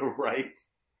vaccinated. Right.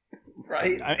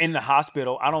 In the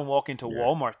hospital, I don't walk into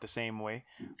Walmart the same way,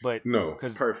 but no,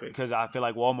 because I feel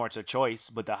like Walmart's a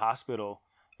choice, but the hospital,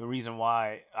 the reason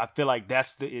why I feel like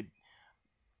that's the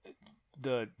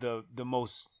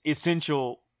most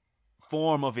essential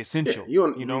form of essential. You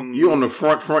on the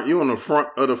front. You on the front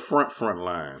of the front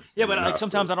lines. Yeah, but like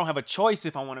sometimes I don't have a choice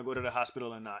if I want to go to the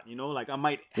hospital or not. You know, like I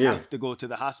might have to go to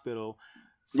the hospital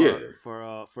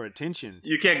for attention.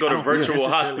 You can't go to virtual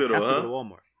hospital, have to huh? go to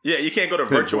Walmart. Yeah, you can't go to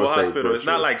virtual hospital. It's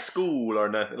not like school or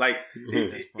nothing. Like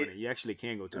that's funny. You actually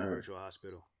can go to the virtual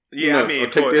hospital. Yeah, I mean,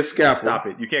 take this scalpel. Stop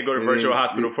it. You can't go to virtual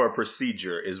hospital for a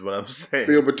procedure, is what I'm saying.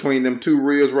 Feel between them two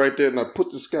ribs right there, and I put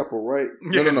the scalpel right.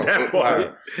 No. That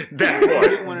part.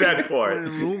 That part. One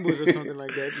of the Roombas or something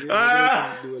like that.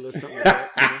 You do a little something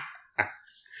like that.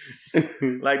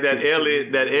 Like that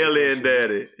alien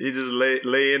daddy. He just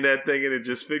lay in that thing and it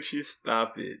just fix you.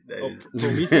 Stop it. That is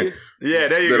Prometheus? Yeah,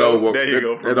 there you go. There you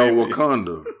go. That old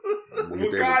Wakanda.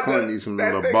 Wakanda needs some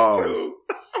little balls.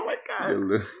 Oh my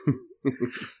God.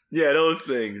 Yeah, those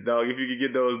things, dog. If you could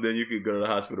get those, then you could go to the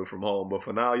hospital from home. But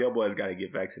for now, your boys got to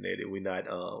get vaccinated. We're not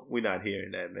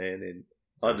hearing that, man. And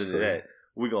other than that,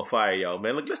 we're gonna fire y'all,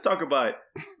 man. Look, let's talk about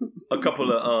a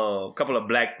couple of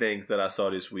black things that I saw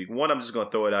this week. One, I'm just gonna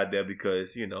throw it out there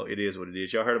because it is what it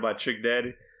is. Y'all heard about Trick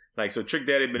Daddy? Like, so Trick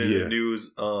Daddy been in the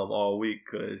news all week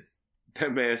because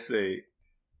that man say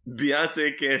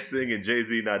Beyonce can't sing and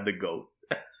Jay-Z not the GOAT.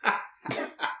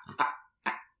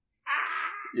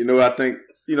 I think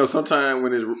sometimes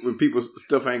when people's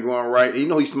stuff ain't going right, he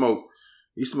smoked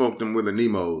them with a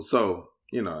Nemo. So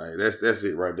that's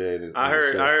it right there. I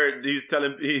heard he's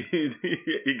telling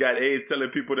he got AIDS,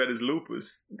 telling people that it's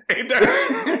lupus. Ain't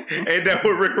that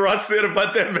what Rick Ross said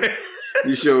about that man?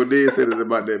 He sure did say that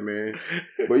about that man.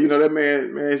 But that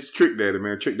man, it's Trick Daddy,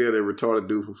 man. Trick Daddy, a retarded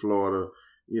dude from Florida.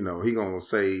 He gonna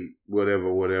say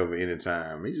whatever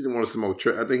anytime. He just wanted some more.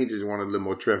 I think he just wanted a little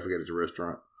more traffic at his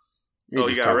restaurant. He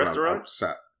got a restaurant?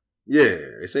 Yeah,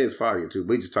 they say it's fire too,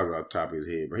 but he just talking out the top of his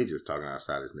head, but he just talking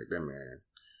outside his neck. That man,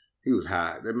 he was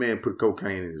high. That man put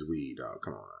cocaine in his weed, dog.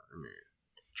 Come on, that man,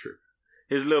 trip.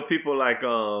 His little people like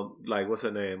what's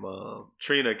her name?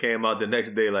 Trina came out the next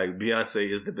day like Beyonce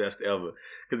is the best ever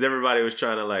because everybody was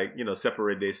trying to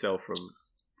separate themselves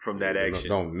from that action.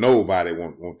 Don't nobody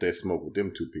want that smoke with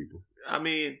them two people. I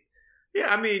mean,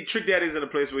 Yeah, I mean, Trick Daddy's in a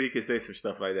place where he can say some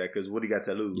stuff like that because what he got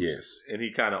to lose. Yes. And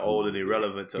he kind of old and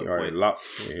irrelevant to He a already, point.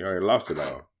 he already lost it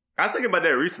all. I was thinking about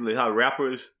that recently, how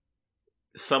rappers,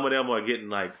 some of them are getting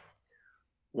like,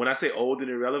 when I say old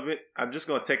and irrelevant, I'm just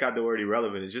going to take out the word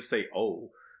irrelevant and just say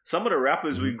old. Some of the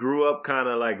rappers we grew up kind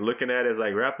of like looking at as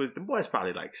like rappers, the boys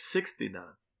probably like 60 now.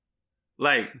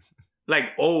 Like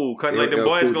old. Like the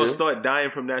boys going to start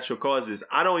dying from natural causes.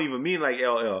 I don't even mean like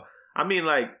LL. I mean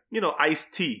like,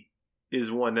 Ice-T is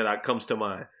one that comes to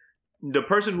mind. The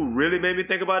person who really made me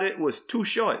think about it was Too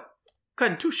Short.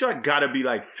 Too Short gotta be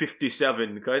like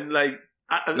 57. Like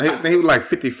he was like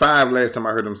 55 last time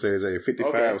I heard him say his age.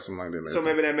 55 or something like that. So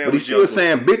maybe that man but was he's still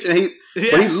saying bitch, and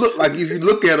yes. But he looked like, if you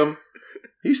look at him,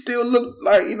 he still look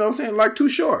like, like Too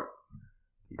Short.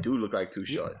 He do look like Too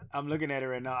Short. I'm looking at it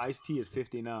right now. Ice-T is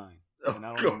 59. And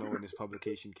I don't even know when this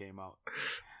publication came out.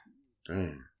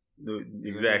 Damn.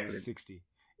 Exactly. 60.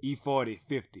 E40,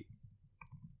 50.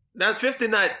 Now 50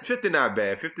 not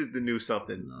bad. 50 is the new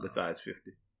something besides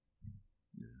 50.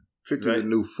 50 is the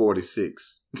new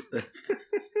 46.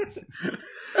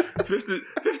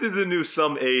 50 is the new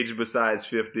some age besides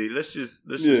 50. Let's just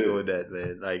go with that,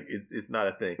 man. Like it's not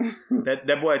a thing.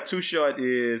 That boy Too Short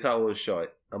is, how old is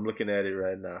Short? I'm looking at it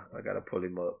right now. I gotta pull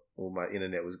him up. Oh, my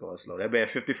internet was going slow. That man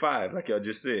 55, like y'all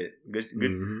just said.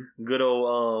 Good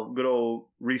old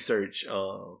research,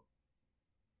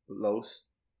 Los,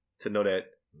 to know that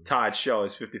Todd Shaw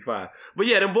is 55. But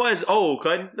yeah, them boys old,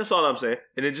 cutting. That's all I'm saying.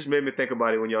 And it just made me think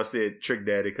about it when y'all said Trick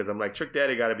Daddy, because I'm like, Trick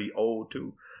Daddy gotta be old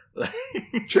too. Like,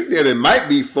 Trick Daddy might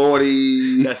be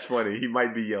 40. That's funny. He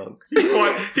might be young. He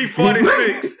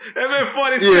 46. That man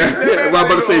 46. Yeah, I'm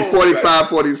about to say 45,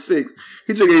 46.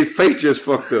 He just his face just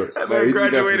fucked up. That man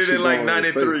graduated in like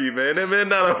 93, man. That man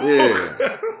not a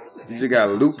yeah. You just got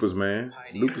lupus, man.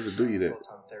 Lupus will do you that.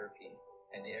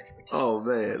 Oh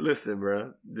man, listen,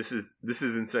 bro. This is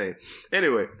insane.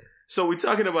 Anyway, so we're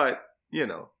talking about,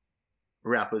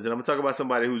 rappers, and I'm gonna talk about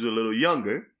somebody who's a little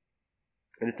younger.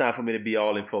 And it's time for me to be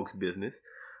all in folks' business.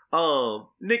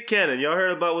 Nick Cannon, y'all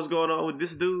heard about what's going on with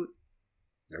this dude?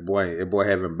 That boy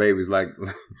having babies like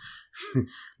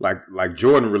like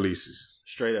Jordan releases.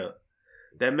 Straight up.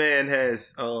 That man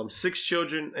has 6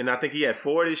 children, and I think he had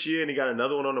 4 this year, and he got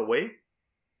another one on the way.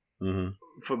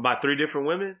 Mm-hmm. By 3 different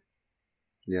women.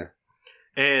 Yeah.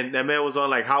 And that man was on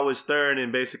like Howard Stern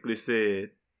and basically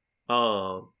said,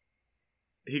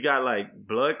 he got like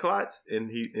blood clots, and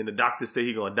the doctor said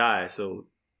he gonna die, so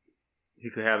he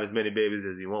could have as many babies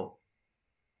as he want.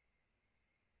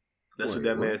 That's what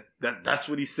that man. That's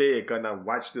what he said. Cause I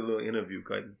watched the little interview.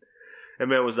 That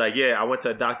man was like, "Yeah, I went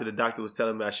to a doctor. The doctor was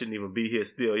telling me I shouldn't even be here.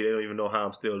 Still, they don't even know how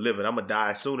I'm still living. I'm gonna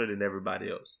die sooner than everybody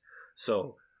else.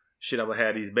 So, shit, I'm gonna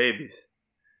have these babies."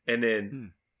 And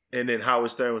then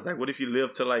Howard Stern was like, "What if you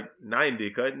live to like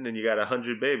 90, cutting, and you got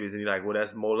 100 babies?" And you're like, "Well,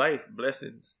 that's more life,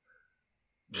 blessings."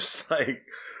 Just like,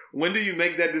 when do you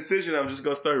make that decision? I'm just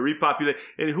gonna start repopulating.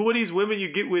 And who are these women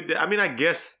you get with? I mean, I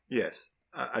guess yes.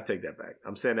 I take that back.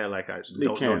 I'm saying that like I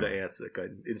don't know the answer.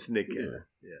 It's Nick Cannon.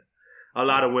 Yeah. A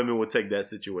lot of women would take that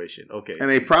situation. Okay. And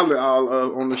they probably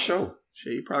all on the show.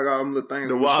 Shit, you probably got all them little things.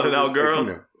 The Wild 'N Out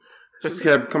girls. Just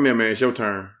come here, man. It's your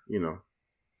turn. You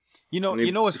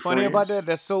know what's funny about that?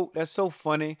 That's so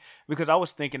funny, because I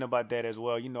was thinking about that as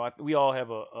well. We all have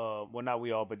well, not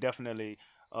we all, but definitely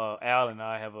Al and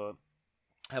I have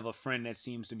a friend that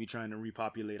seems to be trying to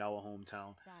repopulate our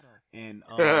hometown. And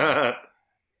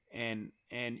and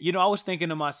I was thinking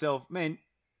to myself, man,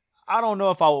 I don't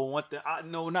know if I would want them. I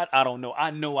know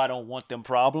I don't want them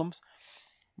problems,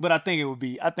 but I think it would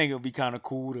be kind of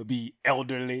cool to be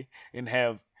elderly and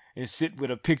sit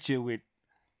with a picture with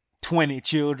 20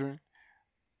 children.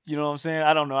 You know what I'm saying?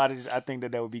 I don't know. I think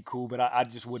that would be cool, but I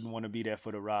just wouldn't want to be there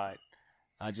for the ride.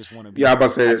 I just want to be. Yeah, I'm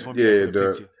about to say,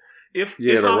 the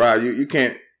ride. You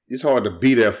can't. It's hard to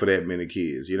be there for that many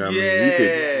kids. You know what I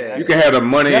mean? You can have the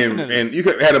money and you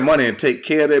can have the money and take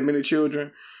care of that many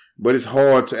children, but it's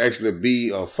hard to actually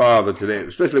be a father to that,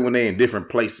 especially when they're in different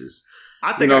places.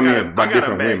 I think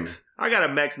I got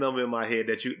a max number in my head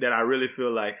that I really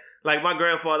feel like my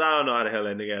grandfather. I don't know how the hell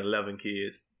that nigga had 11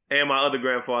 kids, and my other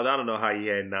grandfather, I don't know how he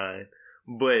had 9.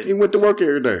 But he went to work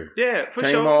every day. Yeah, for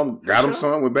sure. Came home, got him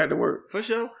some, went back to work. For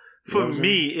sure. For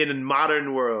me, in a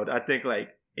modern world, I think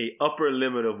like a upper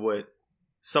limit of what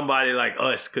somebody like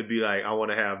us could be like, I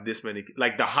want to have this many.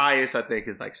 Like the highest I think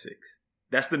is like 6.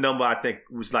 That's the number I think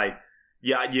was like,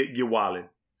 yeah, you're wilding.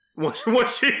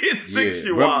 Once you hit 6,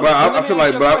 you're wilding. I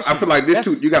feel like this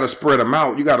too. You got to spread them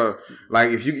out. You got to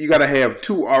like if you got to have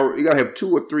 2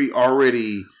 or 3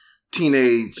 already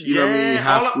teenage, you know what I mean,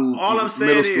 high school, all I'm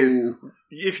saying middle school.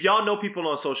 If y'all know people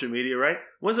on social media, right?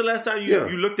 When's the last time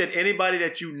you looked at anybody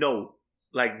that you know,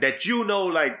 like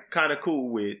kind of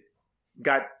cool with,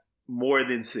 got more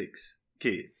than 6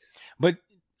 kids? But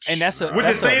with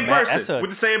the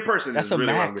same person. That's a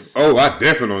really max. Oh, I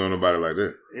definitely don't know nobody like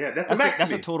that. Yeah, that's the max.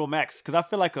 That's a total max because I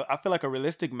feel like a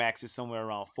realistic max is somewhere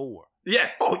around 4. Yeah.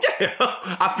 Oh yeah.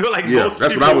 I feel like most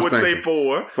that's people what I was would thinking. say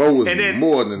 4. 4 was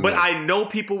more than but that. I know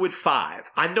people with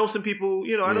 5. I know some people.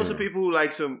 I know some people who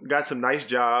got some nice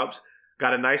jobs,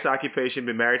 got a nice occupation,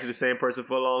 been married to the same person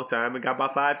for a long time, and got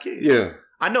about 5 kids. Yeah,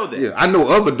 I know that. Yeah, I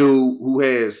know of a dude who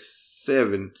has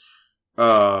 7.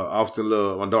 Off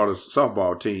my daughter's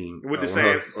softball team with the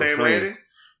same lady.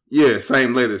 Yeah,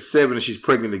 same lady. 7, and she's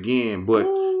pregnant again. But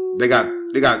they got.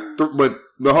 But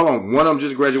hold on, one of them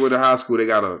just graduated high school. They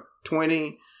got a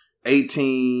 20,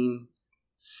 18,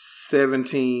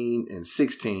 17, and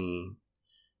 16,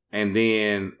 and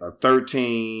then a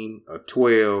 13, a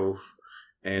 12,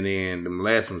 and then the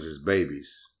last ones is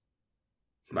babies.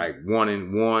 Like 1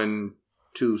 and 1,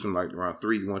 2, something like around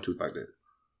 3, 1, 2, like that.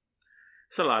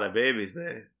 It's a lot of babies,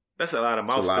 man. That's a lot of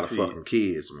mouths to feed. It's a lot of fucking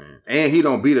kids, man. And he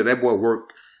don't beat her. That boy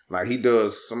work like he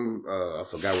does some. I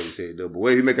forgot what he said though. But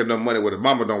where he make enough money where the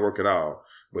mama don't work at all.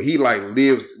 But he like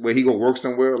lives where he go work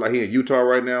somewhere. Like he in Utah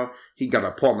right now. He got an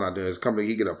apartment out there. His company.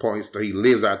 He get an apartment. So he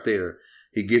lives out there.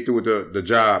 He get through with the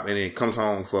job and then comes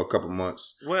home for a couple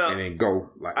months. Well, and then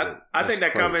go. Like I think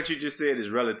that comment you just said is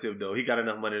relative though. He got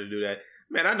enough money to do that.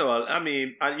 Man, I know. I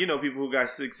mean, you know people who got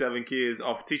 6, 7 kids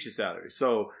off teacher salary.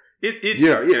 So.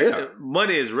 Yeah.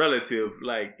 Money is relative,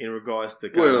 like in regards to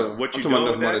what you doing.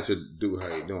 Enough money to do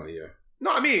how you doing it. Yeah.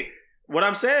 No, I mean, what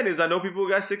I'm saying is, I know people who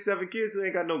got 6, 7 kids who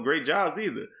ain't got no great jobs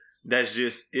either. That's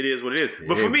just it is what it is.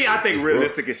 But for me, I think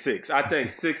realistic is 6. I think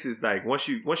 6 is like once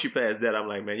you pass that, I'm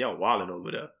like, man, y'all wilding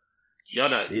over there. Y'all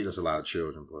not. He just a lot of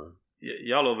children, boy. Yeah,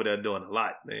 y'all over there doing a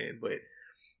lot, man. But.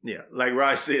 Yeah, like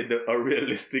Raj said, a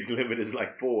realistic limit is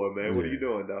like 4, man. What are you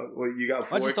doing, dog? What you got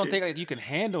 4? I just don't think like you can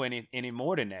handle any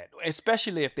more than that,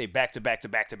 especially if they back to back to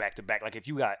back to back to back. Like if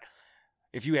you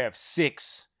have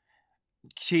 6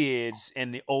 kids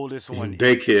and the oldest one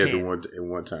daycare is 10. at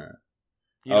one time.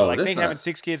 You know, like think having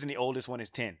 6 kids and the oldest one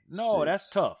is 10. No, 6. That's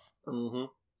tough.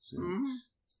 Mm-hmm.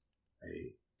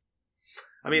 Hey.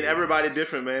 I mean, everybody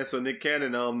different, man. So Nick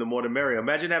Cannon, the more the merrier.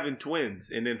 Imagine having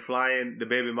twins and then flying the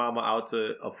baby mama out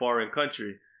to a foreign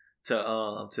country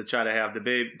to try to have the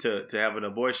baby to have an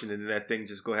abortion, and then that thing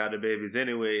just go have the babies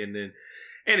anyway. And then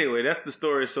anyway, that's the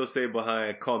story associated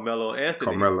behind Carmelo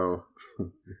Anthony's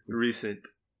recent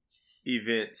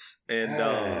events. And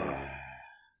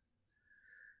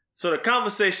so the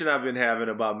conversation I've been having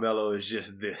about Melo is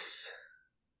just this.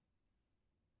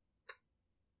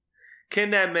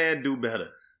 Can that man do better?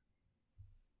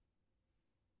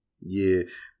 Yeah.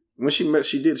 When she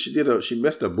messed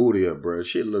her booty up, bro.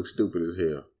 She looked stupid as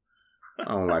hell.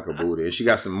 I don't like her booty. And she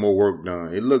got some more work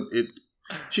done.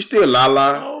 She's still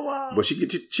Lala. Oh wow. But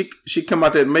she come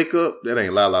out that makeup, that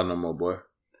ain't Lala no more, boy.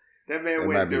 That man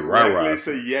went directly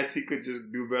so yes, he could just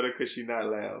do better because she not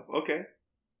loud. Okay.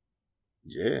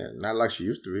 Yeah, not like she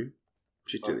used to be.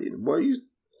 She still boy,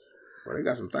 they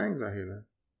got some things out here now.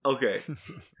 Okay.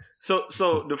 So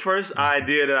the first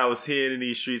idea that I was hearing in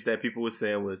these streets that people were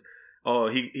saying was, oh,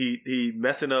 he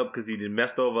messing up because he done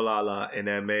messed over Lala and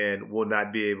that man will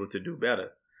not be able to do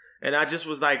better. And I just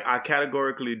was like, I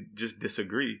categorically just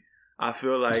disagree. I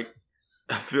feel like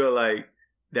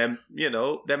that,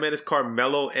 that man is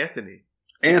Carmelo Anthony.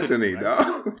 Anthony,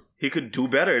 dog. He could do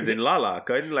better than Lala,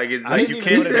 couldn't? Like it's I like didn't you even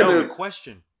can't know tell that was a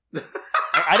question.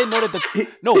 I didn't know that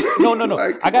no.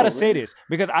 Like, I gotta say this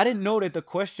because I didn't know that the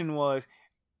question was,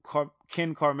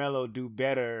 can Carmelo do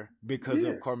better because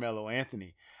of Carmelo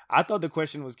Anthony? I thought the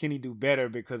question was, can he do better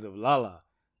because of Lala,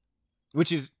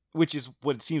 which is what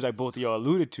it seems like both of y'all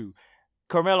alluded to.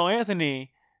 Carmelo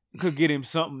Anthony could get him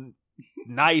something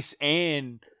nice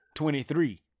and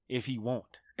 23 if he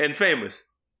won't, and famous,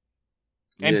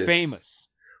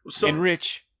 so, and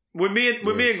rich. When me and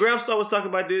Gramstar was talking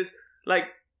about this, like.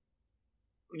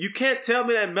 You can't tell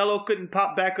me that Melo couldn't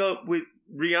pop back up with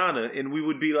Rihanna and we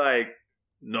would be like,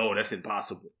 no, that's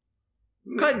impossible.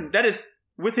 Couldn't. That is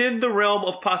within the realm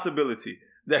of possibility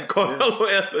that Carmelo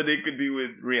Anthony could be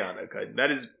with Rihanna. Couldn't.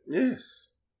 That is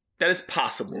that is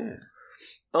possible. Yeah.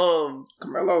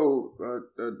 Carmelo,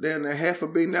 damn near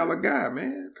 $500 million guy,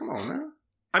 man. Come on now.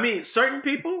 I mean, certain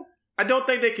people, I don't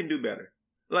think they can do better.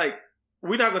 Like,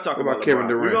 we're not going to talk about Kevin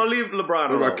Durant. We're going to leave LeBron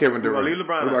alone. What about Kevin Durant?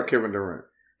 What about Kevin Durant?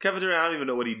 Kevin Durant, I don't even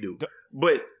know what he do.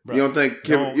 But you don't think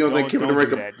Kevin Durant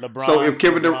could? So if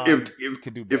Kevin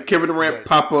Durant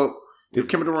pop up If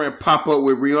Kevin Durant pop up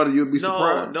with Rihanna, you'd be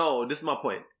surprised. No, this is my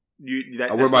point.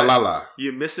 What about Lala?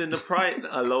 You're missing the pride,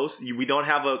 Los. We don't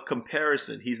have a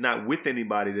comparison. He's not with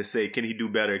anybody to say, can he do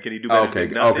better? Can he do better? Okay,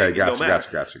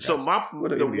 gotcha. So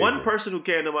the one person who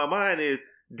came to my mind is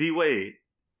D Wade.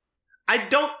 I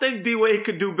don't think D Wade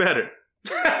could do better.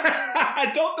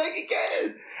 I don't think he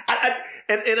can.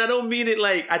 And I don't mean it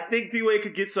like I think D Wade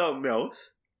could get something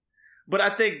else, but I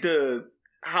think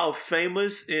how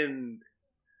famous and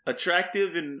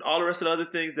attractive and all the rest of the other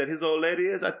things that his old lady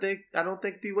is, I don't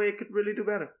think D Wade could really do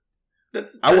better.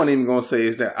 I wasn't even gonna say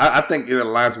is that. I think it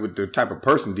aligns with the type of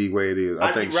person D Wade is.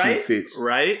 I think right? she fits.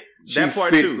 Right. She that part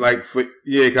fits too.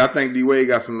 Because I think D Wade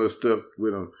got some little stuff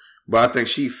with him. But I think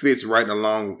she fits right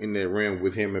along in that realm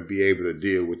with him and be able to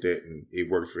deal with that, and it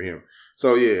works for him.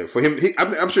 So yeah, for him,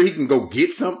 I'm sure he can go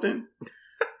get something.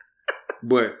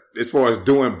 But as far as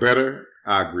doing better,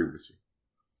 I agree with you.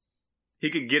 He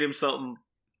could get him something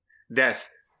that's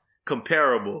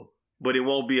comparable, but it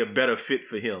won't be a better fit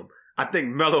for him. I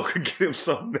think Melo could get him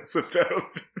something that's a better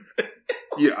fit.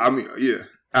 Yeah, I mean, yeah,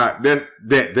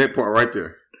 that part right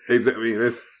there. Exactly.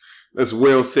 That's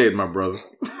well said, my brother.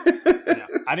 Yeah,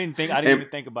 I didn't even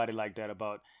think about it like that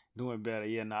about doing better.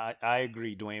 Yeah, no, I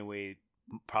agree. Dwayne Wade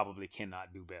probably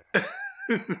cannot do better.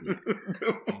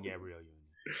 And Gabrielle Union.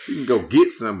 You can go get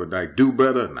some, but like do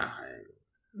better. Nah.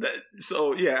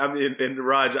 So yeah, I mean, and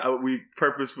Raj, we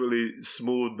purposefully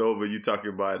smoothed over you talking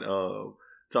about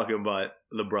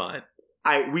LeBron.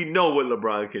 We know what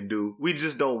LeBron can do. We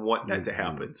just don't want that to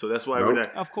happen. So that's why we're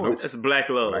not. Of course, that's black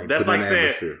love. Like, that's like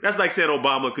saying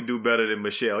Obama could do better than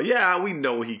Michelle. Yeah, we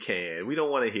know he can. We don't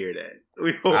want to hear that.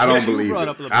 I don't believe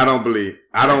it.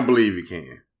 I don't believe he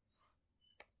can.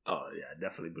 Oh yeah, I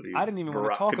definitely believe. I didn't even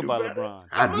want to talk about LeBron.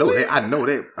 I know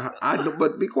that. I know,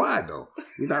 but be quiet though.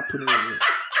 We're not putting it in.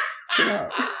 Chill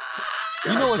out.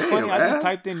 You know what's funny? I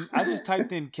just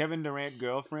typed in Kevin Durant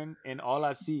girlfriend, and all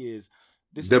I see is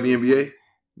this WNBA.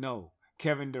 No,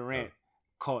 Kevin Durant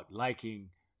caught liking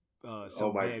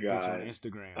some bad bitch on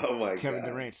Instagram. Oh my Kevin God.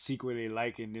 Durant secretly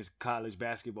liking this college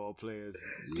basketball player's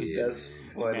Yeah, that's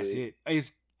funny. That's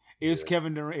it. Is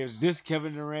Kevin Durant? Is this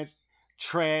Kevin Durant's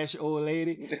trash old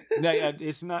lady? No,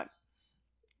 it's not.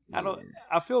 I don't.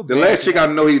 I feel the bad. last chick I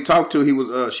know he talked to,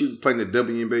 she was playing the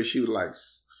WNBA.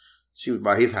 She was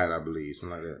by his height, I believe,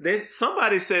 something like that.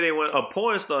 Somebody said a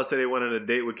porn star said they went on a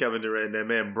date with Kevin Durant, and that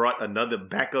man brought another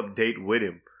backup date with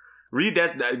him. Read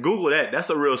that, Google that. That's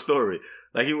a real story.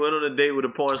 Like, he went on a date with a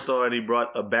porn star and he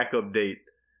brought a backup date.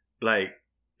 Like,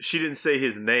 she didn't say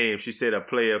his name. She said a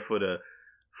player for the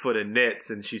Nets,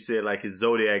 and she said like his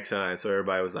zodiac sign. So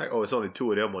everybody was like, "Oh, it's only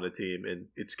two of them on the team, and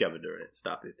it's Kevin Durant.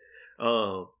 Stop it."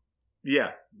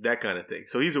 Yeah, that kind of thing.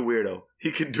 So he's a weirdo.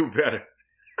 He can do better.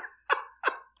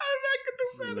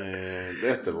 Man,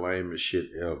 that's the lamest shit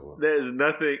ever. There's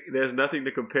nothing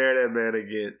to compare that man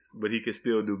against, but he can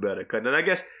still do better. And I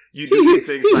guess you He do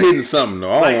things like hitting something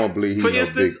though. I don't want to believe he's for no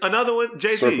instance, big another one, circle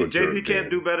Jay-Z. Jay-Z jerk, can't man.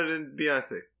 do better than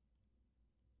Beyonce.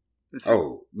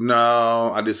 Oh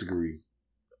no, I disagree.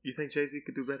 You think Jay-Z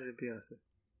could do better than Beyonce?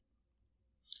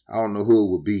 I don't know who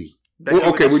it would be. Becky Well,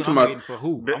 okay, with- we That's talking what I'm about. waiting for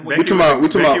who? Be- I'm Becky waiting talking about- we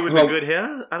with- talking Becky about- with the good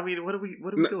hair. I mean, what are we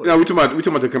doing? No, we talking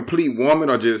about the complete woman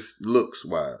or just looks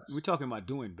wise. We're talking about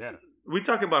doing better. We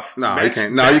talking about No, match, you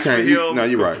can't. No, you match can't. for him, No,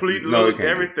 you're right. complete No, you look, can't.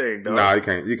 everything. Dog. No, you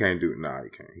can't. You can't do it. No,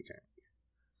 you can't. He can't.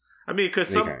 I mean,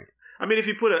 because He can't. if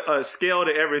you put a scale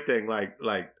to everything, like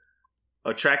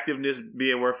attractiveness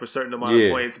being worth a certain amount of Yeah.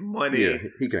 points, money, Yeah,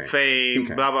 he can't. fame, He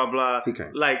can't. blah blah blah. He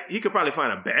can't. Like, he could probably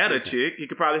find a better chick. He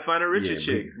could probably find a richer Yeah,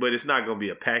 chick, but- but it's not going to be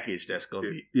a package that's going to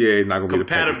be Yeah, it's not gonna be the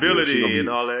package deal. She compatibility gonna be- and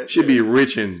all that. She'll be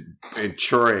rich and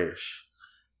trash.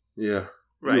 Yeah,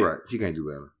 right. you're right. He can't do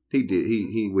better. He did.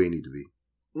 He where he need to be.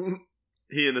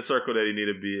 He in the circle that he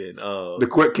need to be in. The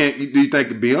quick can't. Do you think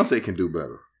Beyonce can do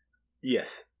better?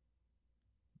 Yes,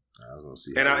 I was gonna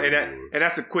see. and how real you and were.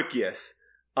 that's a quick yes.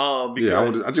 Yeah,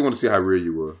 Because I just want to see how real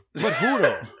you were. But who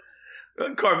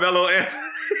though? Carmelo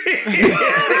Anthony.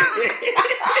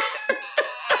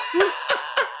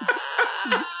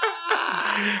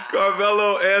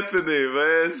 Carmelo Anthony,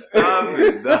 man, stop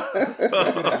it.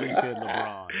 At least said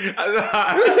LeBron.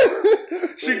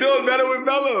 She doing better with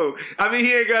Melo. I mean,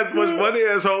 he ain't got as much money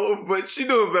as Hov, but she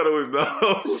doing better with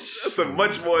Melo. That's a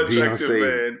much more attractive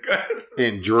Beyonce. man.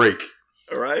 And Drake.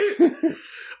 Right?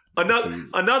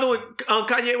 Another one.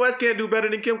 Kanye West can't do better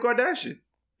than Kim Kardashian.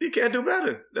 He can't do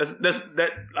better. That's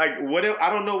that. Like, whatever. I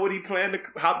don't know what he planned to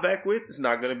hop back with. It's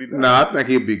not going to be better. Nah, I think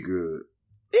he'll be good.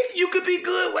 You could be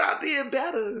good without being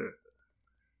better.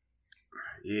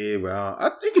 Yeah, well, I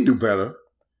think he can do better.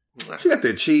 She got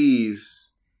that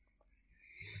cheese.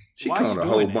 She Why cloned you a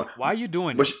whole doing bunch. that? Why are you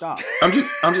doing But that? Stop. I'm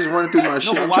just running through my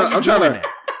shit. No, I'm but why you trying doing to. that?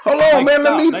 Hold on,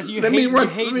 man. stop. Let me run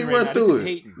Right through now.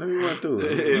 it. Let me run through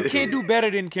it. You can't do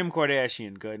better than Kim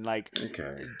Kardashian, good. Like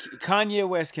Okay. Kanye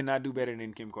West cannot do better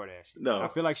than Kim Kardashian. No. I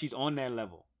feel like she's on that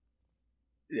level.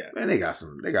 Yeah. Man, they got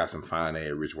some fine ass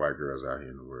rich white girls out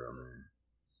here in the world, man.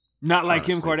 Not like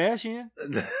Kim Trying Kardashian.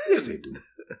 Yes, they do.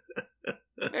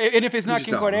 And if it's not just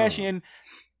Kim don't know. Kardashian,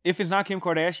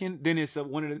 then it's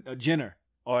one of a Jenner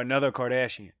or another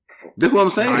Kardashian. That's what I'm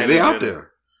saying. Kylie They out Jenner.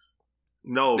 there.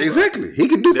 No, bro. Exactly. He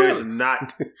can do There's better.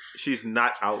 not. She's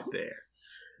not out there.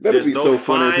 That'd There's be no so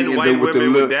funny if fine he white ended with the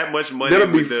women little. with that much money that'll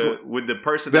be with the with the That'd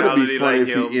personality be funny like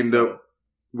if him. he end up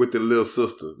with the little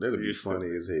sister. That'd be You're funny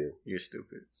stupid. as hell. You're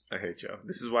stupid. I hate y'all.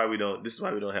 This is why we don't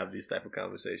have these type of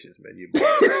conversations, man.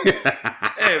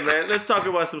 Hey, man, let's talk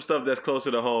about some stuff that's closer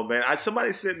to home, man.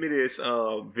 Somebody sent me this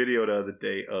video the other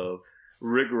day of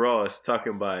Rick Ross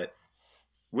talking about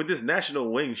with this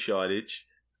national wing shortage,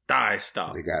 thigh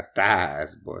stop. They got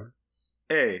thighs, boy.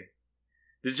 Hey,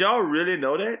 did y'all really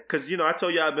know that? Because, I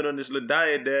told y'all I've been on this little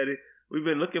diet, Daddy. We've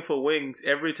been looking for wings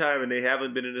every time, and they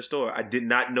haven't been in the store. I did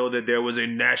not know that there was a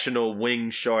national wing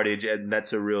shortage, and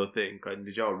that's a real thing.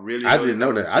 Did y'all really? I didn't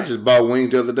know that. I just bought wings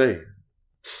the other day.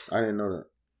 I didn't know that.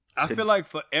 I feel like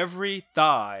for every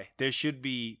thigh, there should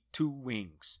be 2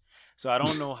 wings. So I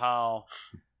don't know how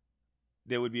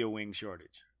there would be a wing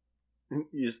shortage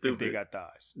You're stupid. if they got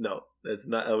thighs. No, that's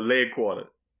not a leg quarter.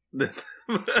 There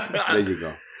you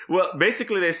go. Well,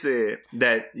 basically, they said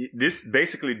that this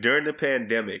during the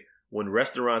pandemic, when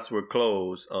restaurants were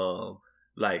closed,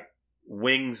 like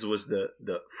wings was the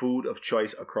food of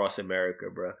choice across America,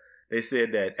 bro. They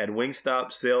said that at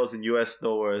Wingstop, sales in U.S.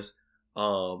 stores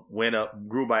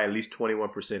grew by at least 21%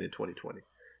 in 2020.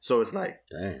 So it's like,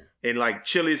 Damn. and like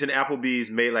Chili's and Applebee's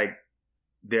made like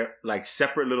their like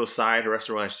separate little side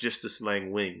restaurants just to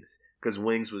slang wings because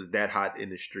wings was that hot in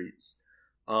the streets.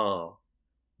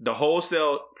 The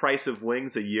wholesale price of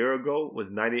wings a year ago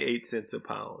was 98 cents a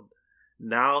pound.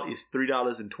 Now it's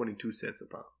 $3.22 a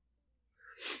pound.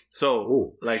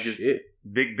 So, shit.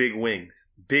 this big wings.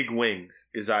 Big wings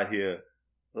is out here,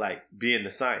 like, being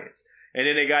the science. And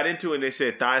then they got into it and they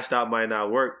said thigh stop might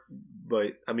not work,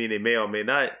 but, I mean, it may or may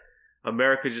not.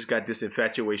 America just got this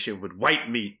infatuation with white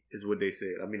meat, is what they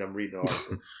said. I mean, I'm reading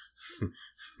the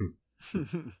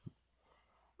article.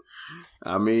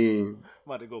 I mean, I'm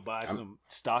about to go buy some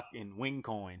stock in Wing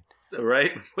Coin.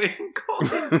 Right? Wing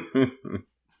coin.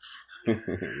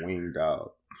 wing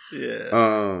dog. Yeah.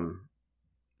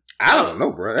 I don't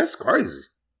know, bro. That's crazy.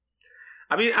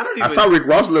 I mean, I don't even... I saw Rick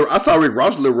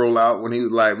Ross roll out when he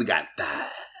was like, "We got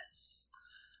thighs."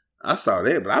 I saw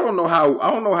that, but I don't know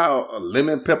how a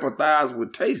lemon pepper thighs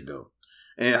would taste though.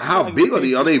 And how Like, big are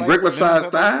they? Are they like regular lemon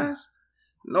sized pepper? thighs?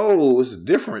 No, it's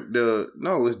different.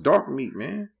 It's dark meat,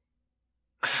 man.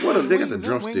 What if they got the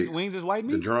drumsticks? Wings is white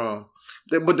The meat? drum.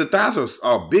 But the thighs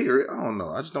are bigger. I don't know.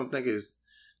 I just don't think it's...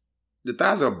 The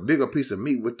thighs are a bigger piece of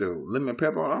meat with the lemon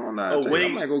pepper. I don't know. I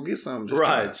might go get some.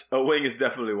 Raj, a wing is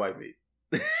definitely white meat.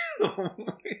 A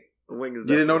wing is. You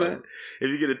didn't know definitely that? white. If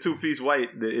you get a 2-piece white,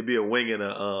 it'd be a wing and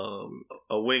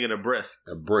a breast.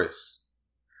 A breast.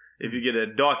 If you get a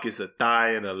dark, it's a thigh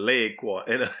and a leg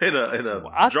and a I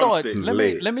thought. drumstick.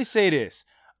 Let me say this.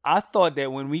 I thought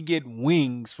that when we get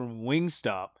wings from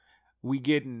Wingstop, we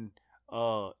getting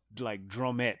like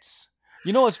drumettes.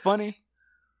 You know what's funny?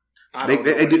 They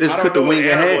just cut the wing in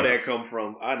half. Where that come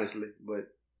from, honestly, but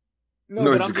No,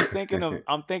 No, but it's- I'm just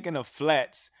thinking of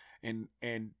flats and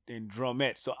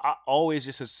drumettes. So I always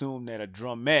just assumed that a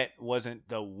drumette wasn't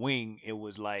the wing; it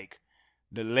was like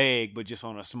the leg, but just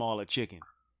on a smaller chicken.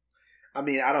 I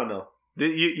mean, I don't know.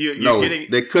 You're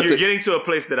getting to a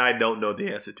place that I don't know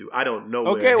the answer to. I don't know.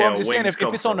 Okay, where well the I'm just hell saying wings if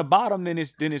come it's on the from. bottom, then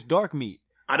it's dark meat.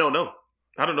 I don't know.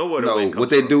 I don't know where the wing comes what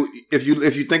they from. do if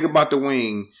you think about the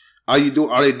wing, all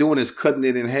they doing is cutting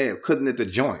it in half, cutting it the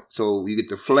joint. So you get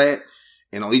the flat,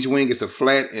 and on each wing it's a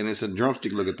flat and it's a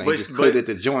drumstick looking thing. You just cut it at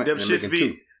the joint Them and make it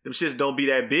two. Them shits don't be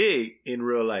that big in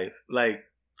real life. Like,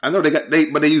 I know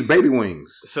but they use baby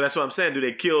wings. so that's what I'm saying. Do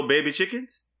they kill baby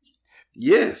chickens?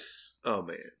 Yes. Oh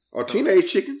man. Or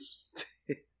teenage chickens.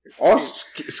 Or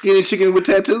skinny chickens with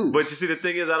tattoos. But you see, the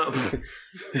thing is,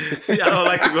 I don't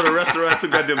like to go to restaurants who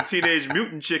got them teenage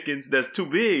mutant chickens that's too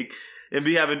big and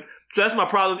be having. So that's my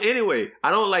problem anyway.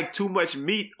 I don't like too much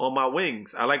meat on my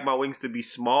wings. I like my wings to be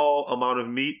small amount of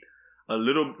meat, a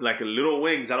little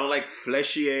wings. I don't like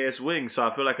fleshy ass wings, so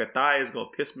I feel like a thigh is gonna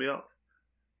piss me off.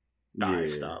 Thigh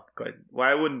stop.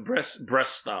 Why wouldn't breast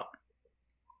stop?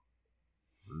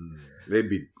 They'd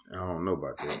be. I don't know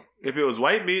about that. If it was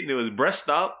white meat and it was breast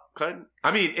stop,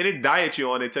 I mean, any diet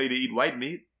you're on, they tell you to eat white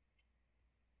meat.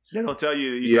 They don't tell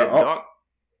you Yeah, get dark.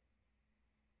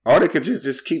 Or they could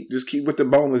just keep with the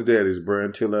boneless daddies, bro,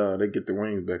 until they get the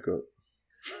wings back up.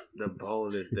 The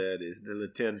boneless daddies, the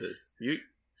latenders.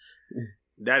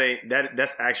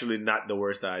 That's actually not the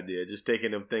worst idea. Just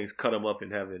taking them things, cut them up,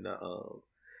 and having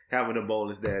the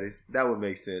boneless daddies. That would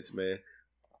make sense, man.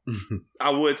 I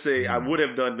would say I would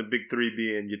have done the big three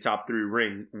being your top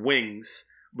three wings.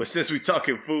 But since we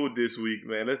talking food this week,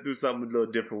 man, let's do something a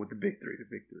little different with the big three.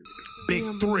 Big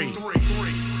three.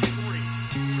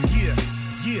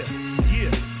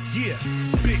 Yeah.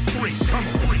 Big three. Come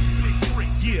on.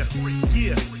 Yeah.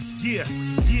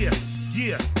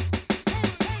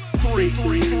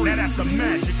 Three. Now that's a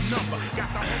magic number.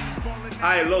 Got the homies balling. All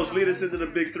right, Los, lead us into the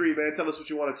big three, man. Tell us what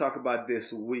you want to talk about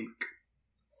this week.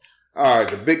 All right,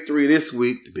 the big three this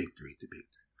week. The big three.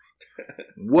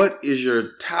 What is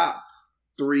your top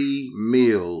 3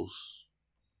 meals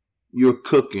you're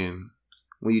cooking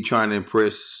when you're trying to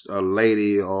impress a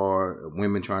lady or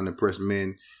women trying to impress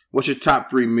men? What's your top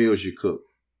 3 meals you cook?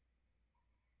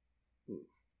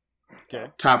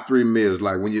 Okay. Top 3 meals.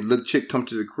 Like when your little chick come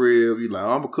to the crib, you like,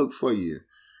 I'm going to cook for you.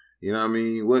 You know what I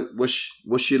mean?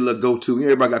 What's your little go-to?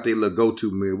 Everybody got their little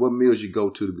go-to meal. What meals you go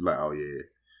to be like, oh yeah,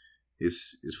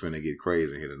 it's finna get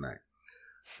crazy here tonight.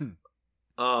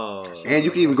 And you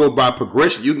can even go by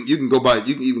progression. You can even go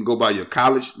by your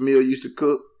college meal you used to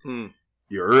cook.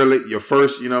 Your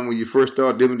first, when you first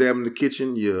start dibbing dabbing in the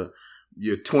kitchen, your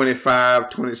 25,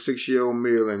 26-year-old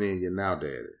meal, and then your now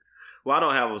daddy. Well, I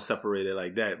don't have them separated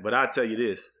like that, but I'll tell you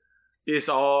this. It's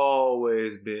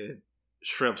always been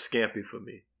shrimp scampi for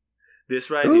me. This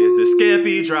right here is a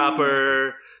scampi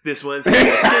dropper. This one's a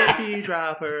scampi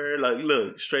dropper. Like,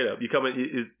 look, straight up. You coming,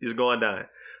 it's going down.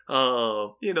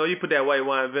 You put that white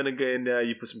wine vinegar in there.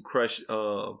 You put some crushed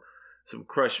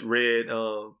red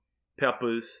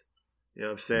peppers. You know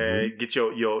what I'm saying? Get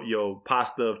your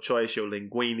pasta of choice, your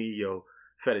linguine, your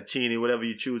fettuccine, whatever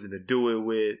you're choosing to do it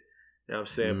with. You know what I'm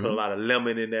saying? Put a lot of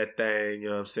lemon in that thing. You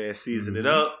know what I'm saying? Season it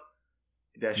up.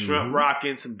 That shrimp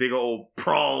rocking, some big old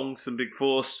prongs, some big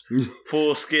full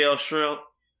scale shrimp.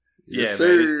 Yes, yeah,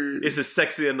 man, sir. it's a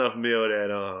sexy enough meal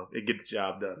that it get the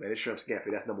job done, man. It's shrimp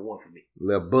scampi. That's number 1 for me.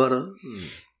 Little butter.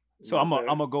 So I'm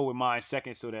gonna go with mine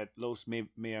second, so that Los may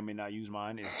or may not use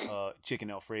mine. Is chicken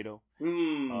Alfredo.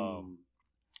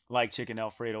 Like chicken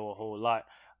Alfredo a whole lot.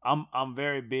 I'm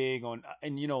very big on,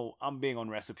 and I'm big on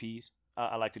recipes.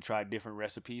 I like to try different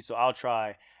recipes, so I'll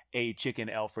try a chicken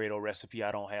Alfredo recipe.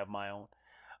 I don't have my own.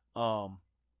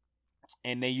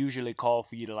 And they usually call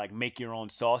for you to like make your own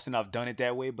sauce, and I've done it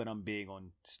that way, but I'm big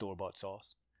on store-bought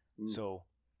sauce. So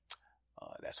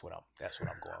that's what I'm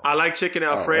going with. I like chicken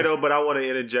Alfredo, but I want to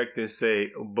interject and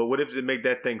say, but what if they make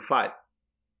that thing fight?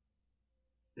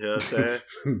 You know what I'm saying?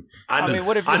 I mean,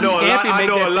 what if the scampi make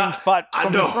that thing fight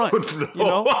from the front?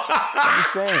 No. I'm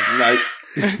just saying. Like,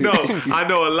 no, I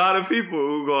know a lot of people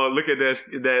who gonna look at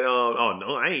that. Oh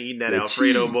no, I ain't eating that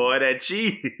Alfredo, cheese. Boy. That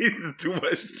cheese is too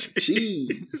much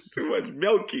cheese. Too much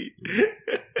milky.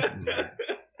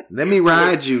 Let me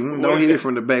ride you. Don't hit it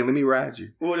from the back. Let me ride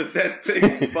you. What if that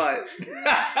thing fight?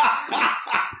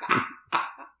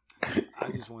 I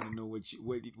just want to know what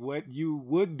you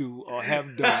would do or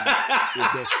have done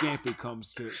if that scampi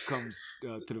comes to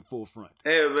the forefront.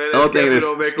 Hey man, I don't think that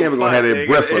scampi gonna have that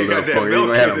breath for a little for you. Ain't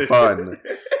gonna have them fun.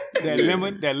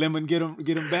 That lemon get them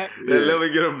back. That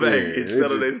lemon get them back. It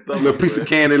settle their stomach. Little piece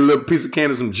of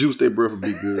candy, some juice. Their breath would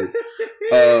be good.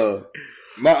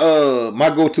 My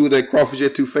go-to that crawfish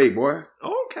etouffee, boy.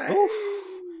 Okay. Oof.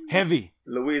 Heavy.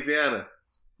 Louisiana.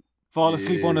 Fall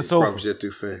asleep on the sofa. Crawfish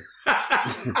etouffee.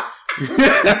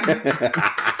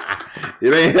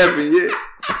 It ain't happened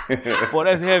yet. Boy,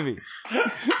 that's heavy.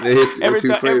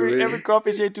 Every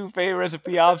crawfish etouffee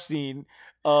recipe I've seen,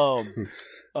 I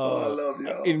love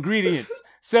y'all. Ingredients: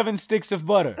 7 sticks of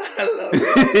butter, I love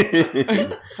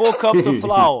it. 4 cups of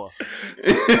flour,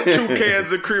 2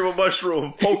 cans of cream of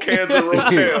mushroom, 4 cans of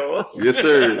Rotel. Yes,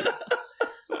 sir.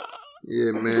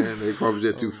 Yeah, man, they crawfish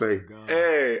etouffee.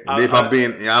 Hey, and if I'm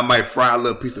being, I might fry a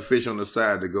little piece of fish on the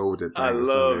side to go with that thing. I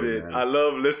love it. I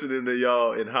love listening to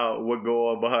y'all and what go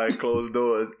on behind closed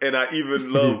doors, and I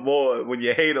even love more when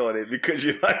you hate on it because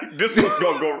you're like, this was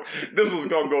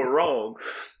gonna go wrong.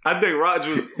 I think Raj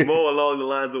was more along the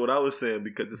lines of what I was saying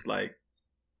because it's like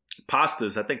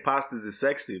pastas. I think pastas is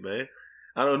sexy, man.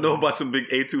 I don't know about some big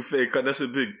etouffee. That's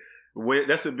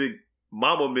a big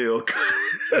mama meal.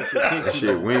 That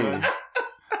shit win.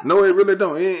 No, it really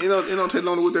don't. It don't take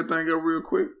long to whip that thing up real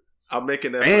quick. I'm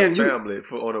making that for the family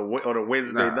on a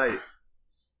Wednesday night.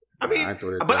 I mean,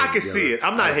 but I can see it.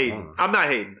 I'm not hating.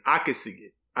 I can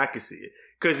see it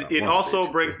because it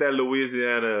also brings that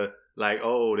Louisiana like,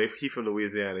 oh, he from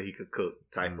Louisiana, he could cook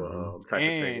type of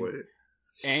thing with it.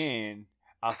 And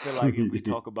I feel like if we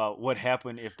talk about what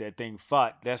happened if that thing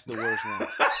fought, that's the worst one.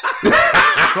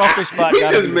 Crawfish fight. He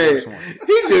just mad.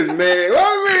 He just mad.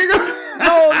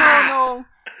 No.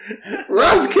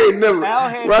 Ross can't never.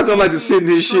 Ross don't like to sit in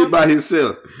his shit by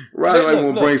himself. Ross like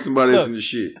want to bring somebody else in the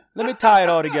shit. Let me tie it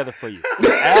all together for you.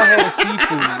 Al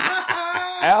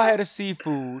had a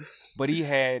seafood, but he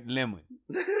had lemon.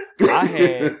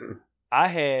 I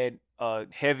had a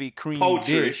heavy cream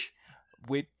dish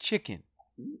with chicken,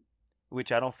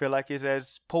 which I don't feel like is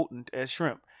as potent as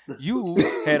shrimp. You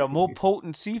had a more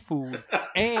potent seafood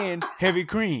and heavy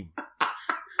cream.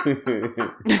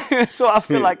 So I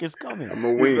feel like it's coming. I'm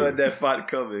a win. You got that fight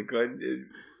coming.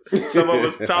 Some of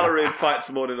us tolerate fights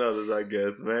more than others, I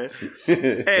guess, man.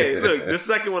 Hey, look, the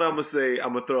second one I'm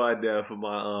gonna throw out there for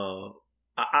my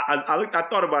I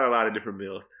thought about a lot of different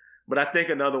meals, but I think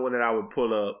another one that I would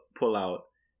pull out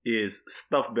is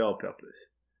stuffed bell peppers.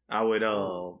 I would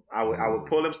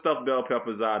pull them stuffed bell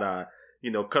peppers out.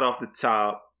 Cut off the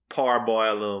top,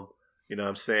 parboil them. You know what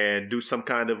I'm saying? Do some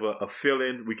kind of a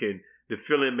filling. The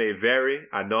filling may vary.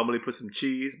 I normally put some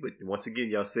cheese, but once again,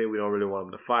 y'all say we don't really want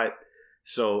them to fight.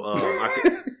 So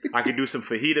I could do some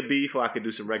fajita beef, or I could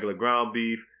do some regular ground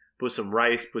beef. Put some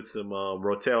rice, put some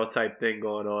rotel type thing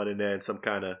going on in there, and some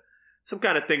kind of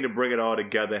thing to bring it all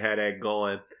together. Have that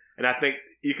going, and I think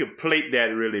you could plate that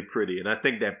really pretty. And I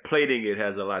think that plating it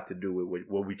has a lot to do with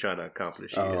what we're trying to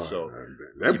accomplish here. So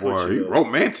that boy, he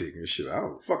romantic and shit. I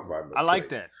don't fuck about no I like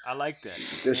plate. that. I like that.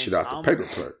 That shit out the paper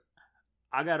plate.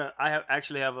 I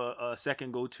actually have a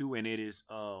second go to, and it is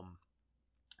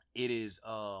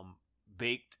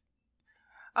baked.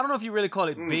 I don't know if you really call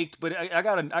it baked, but I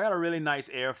got a really nice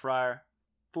air fryer,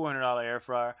 $400 air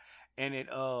fryer, and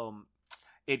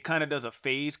it kind of does a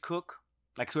phase cook,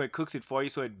 like, so it cooks it for you,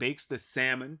 so it bakes the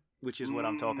salmon, which is what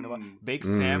I'm talking about. Bakes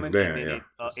salmon, and then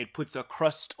it puts a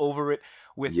crust over it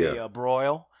with a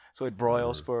broil, so it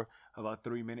broils for about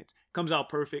 3 minutes. Comes out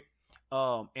perfect.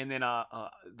 And then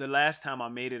the last time I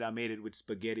made it with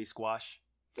spaghetti squash.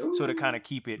 Ooh. So to kind of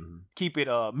keep it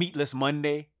meatless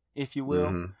Monday, if you will.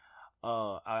 Mm-hmm.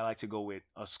 I like to go with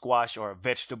a squash or a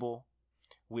vegetable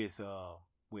with a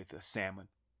salmon.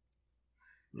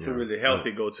 It's a really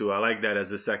healthy go-to. I like that as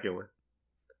the second one.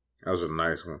 That was a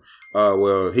nice one.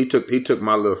 Well, he took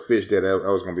my little fish that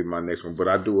was gonna be my next one, but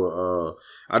I do a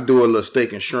little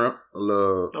steak and shrimp, a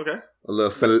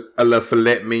little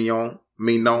filet mignon.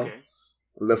 Okay.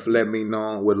 A little filet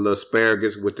mignon with a little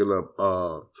asparagus with the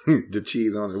little the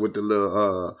cheese on it, with the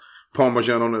little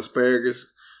parmesan on the asparagus,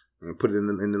 and put it in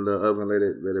the little oven, let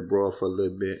it broil for a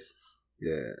little bit.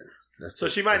 Yeah. So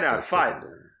she might not fight,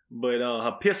 but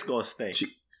her piss gonna stink.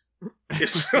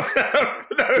 Asparagus.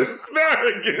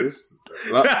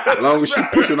 As long as she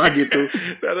pushing, I get through.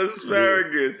 That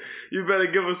asparagus. Yeah. You better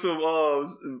give her some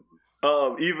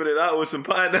even it out with some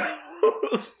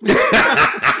pineapples.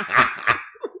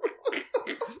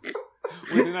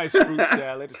 With a nice fruit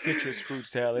salad, a citrus fruit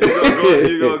salad.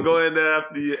 You're gonna go in there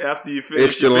after you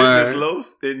finish your business,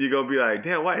 Los, and you're gonna be like,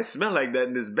 damn, why it smell like that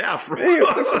in this bathroom? Damn,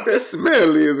 what the fuck that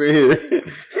smell is in here?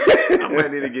 I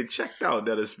might need to get checked out,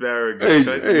 that asparagus. Hey,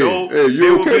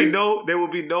 you okay? There will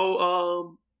be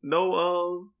no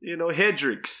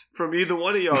Hedricks from either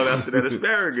one of y'all after that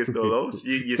asparagus, though, Los.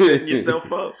 You're setting yourself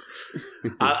up.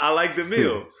 I like the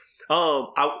meal.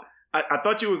 I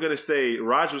thought you were going to say,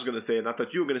 Raj was going to say it, and I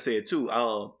thought you were going to say it too.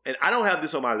 And I don't have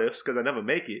this on my list because I never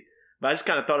make it, but I just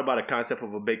kind of thought about a concept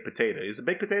of a baked potato. Is a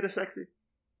baked potato sexy?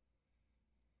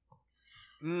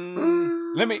 Are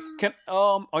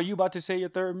you about to say your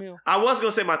third meal? I was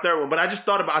going to say my third one, but I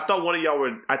thought one of y'all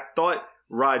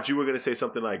Raj, you were going to say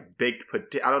something like baked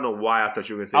potato. I don't know why I thought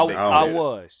you were going to say baked potato. I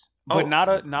was, but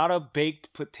not a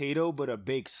baked potato, but a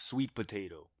baked sweet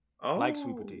potato. Oh, like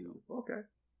sweet potato. Okay.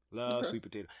 Love sweet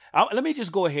potato. Let me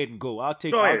just go ahead and go. I'll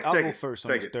go first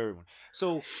on this third one.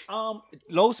 So,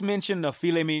 Los mentioned the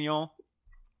filet mignon.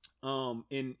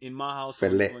 In my house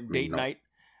on date night,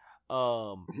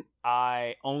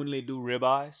 I only do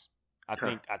ribeyes. I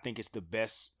think it's the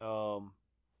best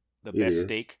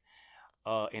steak.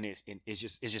 And it's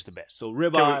just the best. So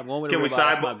ribeye,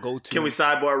 my go-to. Can we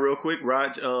sidebar real quick,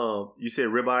 Raj? You said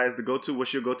ribeye is the go-to.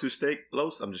 What's your go-to steak,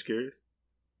 Los? I'm just curious.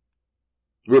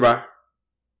 Ribeye.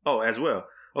 Oh, as well.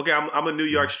 Okay, I'm a New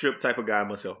York strip type of guy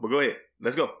myself. But go ahead.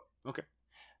 Let's go. Okay.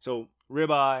 So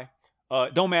ribeye,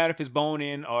 don't matter if it's bone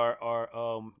in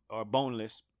or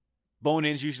boneless. Bone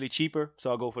in is usually cheaper, so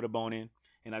I'll go for the bone in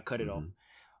and I cut it off.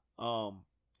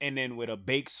 And then with a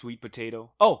baked sweet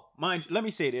potato. Oh, let me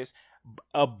say this: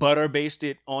 a butter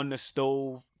basted on the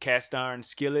stove cast iron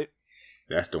skillet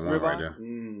That's the one right there.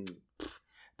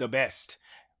 The best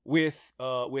with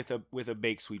a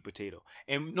baked sweet potato.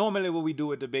 And normally what we do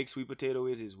with the baked sweet potato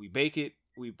is we bake it,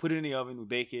 we put it in the oven, we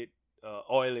bake it,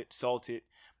 oil it, salt it,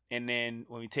 and then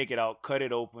when we take it out, cut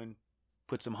it open,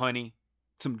 put some honey,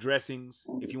 some dressings,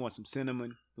 if you want some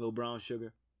cinnamon, a little brown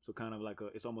sugar. So kind of like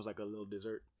it's almost like a little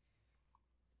dessert.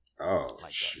 Oh,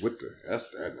 Like what the?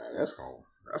 That's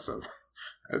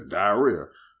diarrhea.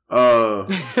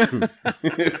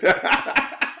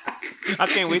 I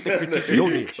can't wait to critique your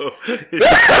dish.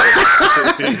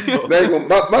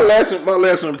 my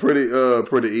last one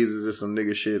pretty easy. Just some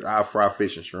nigga shit. I fry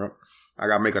fish and shrimp.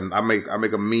 I make a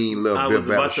mean little I bit was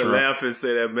of about to shrimp. laugh and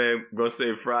say that man gonna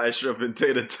say fried shrimp and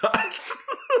tater tots.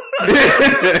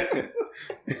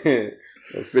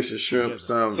 Fish and shrimp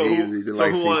sounds easy. Just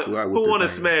like seafood. Who want to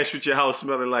smash with your house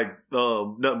smelling like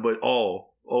nothing but all?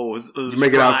 Oh, you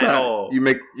make it outside. All.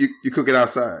 You cook it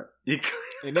outside.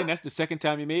 And then that's the second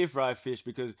time you made fried fish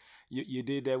because you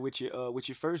did that with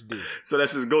your first dish. So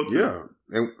that's his go-to. Yeah,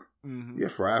 and yeah,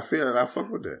 fried fish. I fuck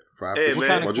with that. Fried fish. What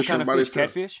kind of fish?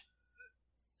 Catfish?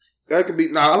 That could be.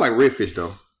 I like redfish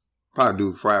though. Probably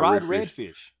do fried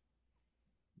redfish.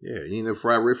 Yeah, you ain't never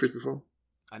fried redfish before?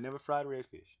 I never fried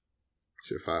redfish.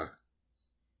 Shit fire.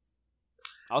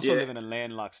 I also live in a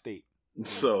landlocked state. And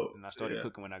I started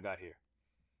cooking when I got here.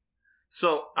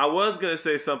 So I was gonna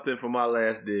say something for my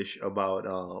last dish about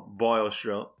boiled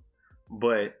shrimp,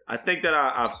 but I think that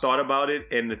I've thought about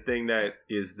it, and the thing that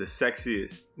is the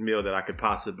sexiest meal that I could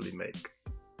possibly make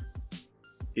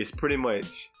is pretty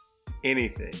much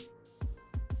anything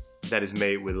that is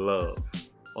made with love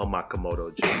on my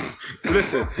Komodo Draw.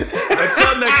 Listen,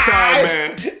 until next time,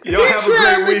 man. Y'all have a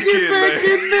great weekend,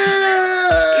 man.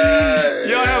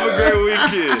 Y'all have a great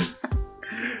weekend.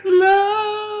 Love.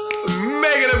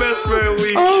 Make it a best friend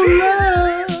week. Oh,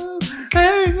 love.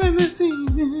 Everything.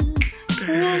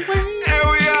 And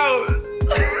we out.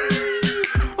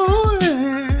 Oh,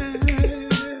 yeah.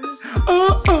 Oh,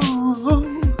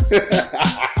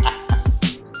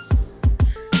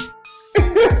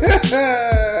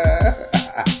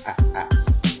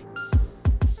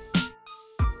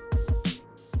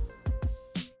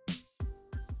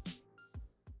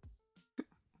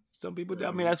 Some people,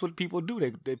 I mean, that's what people do.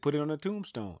 They put it on a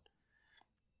tombstone.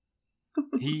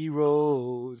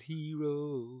 Heroes, he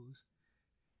lives.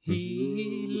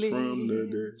 From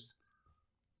the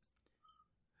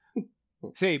dead.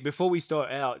 Say, before we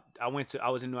start out, I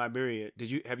was in Liberia.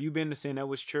 Have you been to St.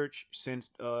 Edward's Church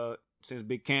since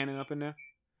Big Cannon up in there?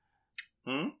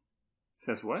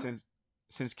 Since what?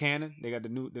 Since Cannon, they got the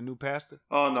new pastor.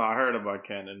 Oh no, I heard about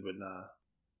Cannon, but nah.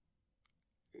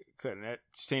 Couldn't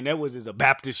St. Edward's is a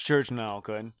Baptist church now,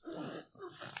 couldn't.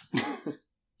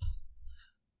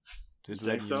 Just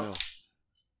letting you know.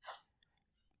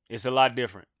 It's a lot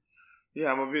different.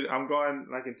 Yeah, I'm going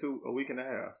like in a week and a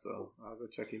half, so I'll go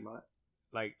check him out.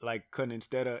 Like couldn't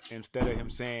instead of him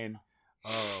saying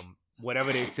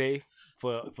whatever they say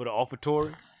for the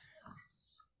offertory.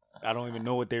 I don't even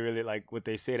know what they really what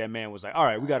they say. That man was like, all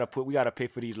right, we gotta pay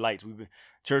for these lights. We've been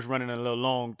church running a little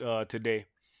long today.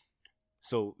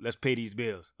 So let's pay these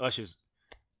bills. Ushers,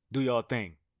 do y'all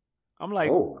thing. I'm like,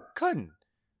 Cutting.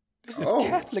 This is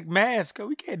Catholic mass.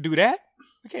 We can't do that.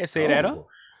 We can't say that up.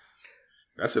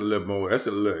 That's a little more. He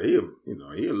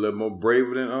a little more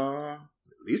braver than at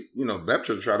least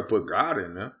Baptist try to put God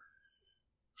in there.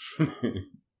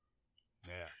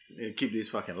 Yeah, keep these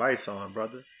fucking lights on,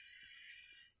 brother.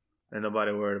 Ain't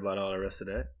nobody worried about all the rest of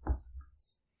that.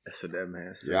 That's what that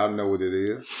man said. Y'all know what it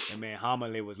is. And man,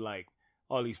 homily was like,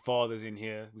 all these fathers in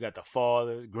here. We got the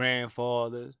fathers,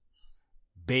 grandfathers,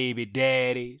 baby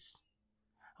daddies.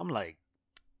 I'm like,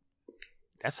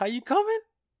 that's how you coming?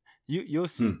 You'll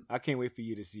see. I can't wait for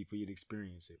you to to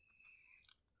experience it.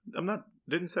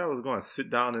 Didn't say I was going to sit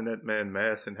down in that man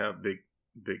mass and have big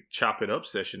chop it up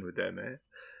session with that man.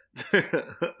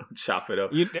 Chop it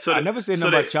up. I never said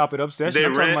nothing about chop it up session.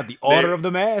 I'm talking about the order of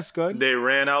the mass, cuz. They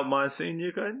ran out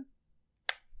Monsignor, cuz.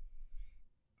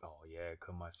 Oh yeah,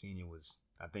 cuz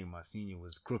I think my senior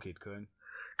was crooked, cuz.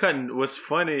 Cutting. What's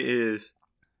funny is,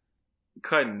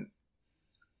 Cutting.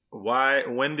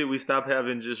 When did we stop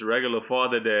having just regular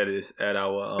father daddies at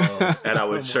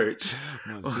our church?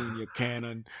 Monsignor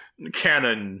Cannon.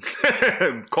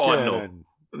 Cardinal.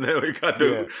 Then we got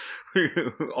the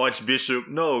Archbishop.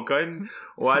 No, Cutting.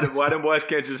 Why them boys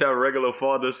can't just have regular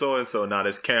father so and so? Nah,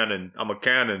 that's Cannon. I'm a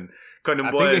Cannon. Cutting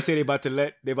I boys. think they say they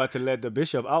about to let the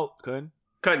bishop out, Cutting.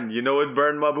 Cutting, you know what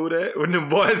burned my boot at? When the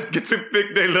boys get to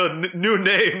pick their little new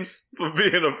names for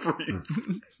being a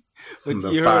priest. Did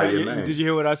you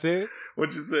hear what I said?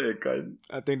 What you said, Cutting?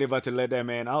 I think they're about to let that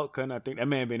man out, Cutting. I think that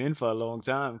man been in for a long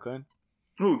time, Cutting.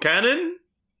 Who, Cannon?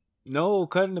 No,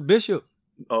 Cutting the Bishop.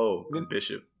 Oh,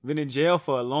 Bishop. Been in jail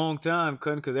for a long time,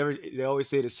 Cutting, because they always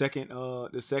say the second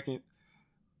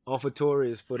offertory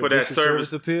is for the Bishop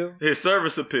service appeal. His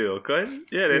service appeal, Cutting.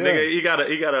 Yeah, that nigga, he got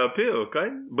an appeal,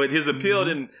 Cutting. But his appeal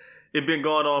it been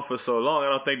going on for so long. I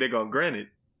don't think they're gonna grant it.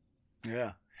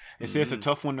 Yeah, it says it's a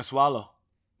tough one to swallow.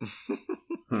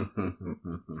 Could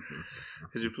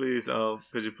you please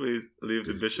leave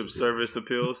the Bishop's service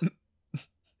appeal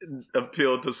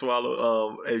to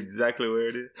swallow exactly where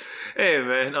it is. Hey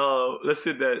man, let's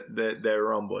hit that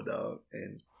rumble, dog,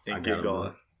 and get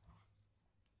going.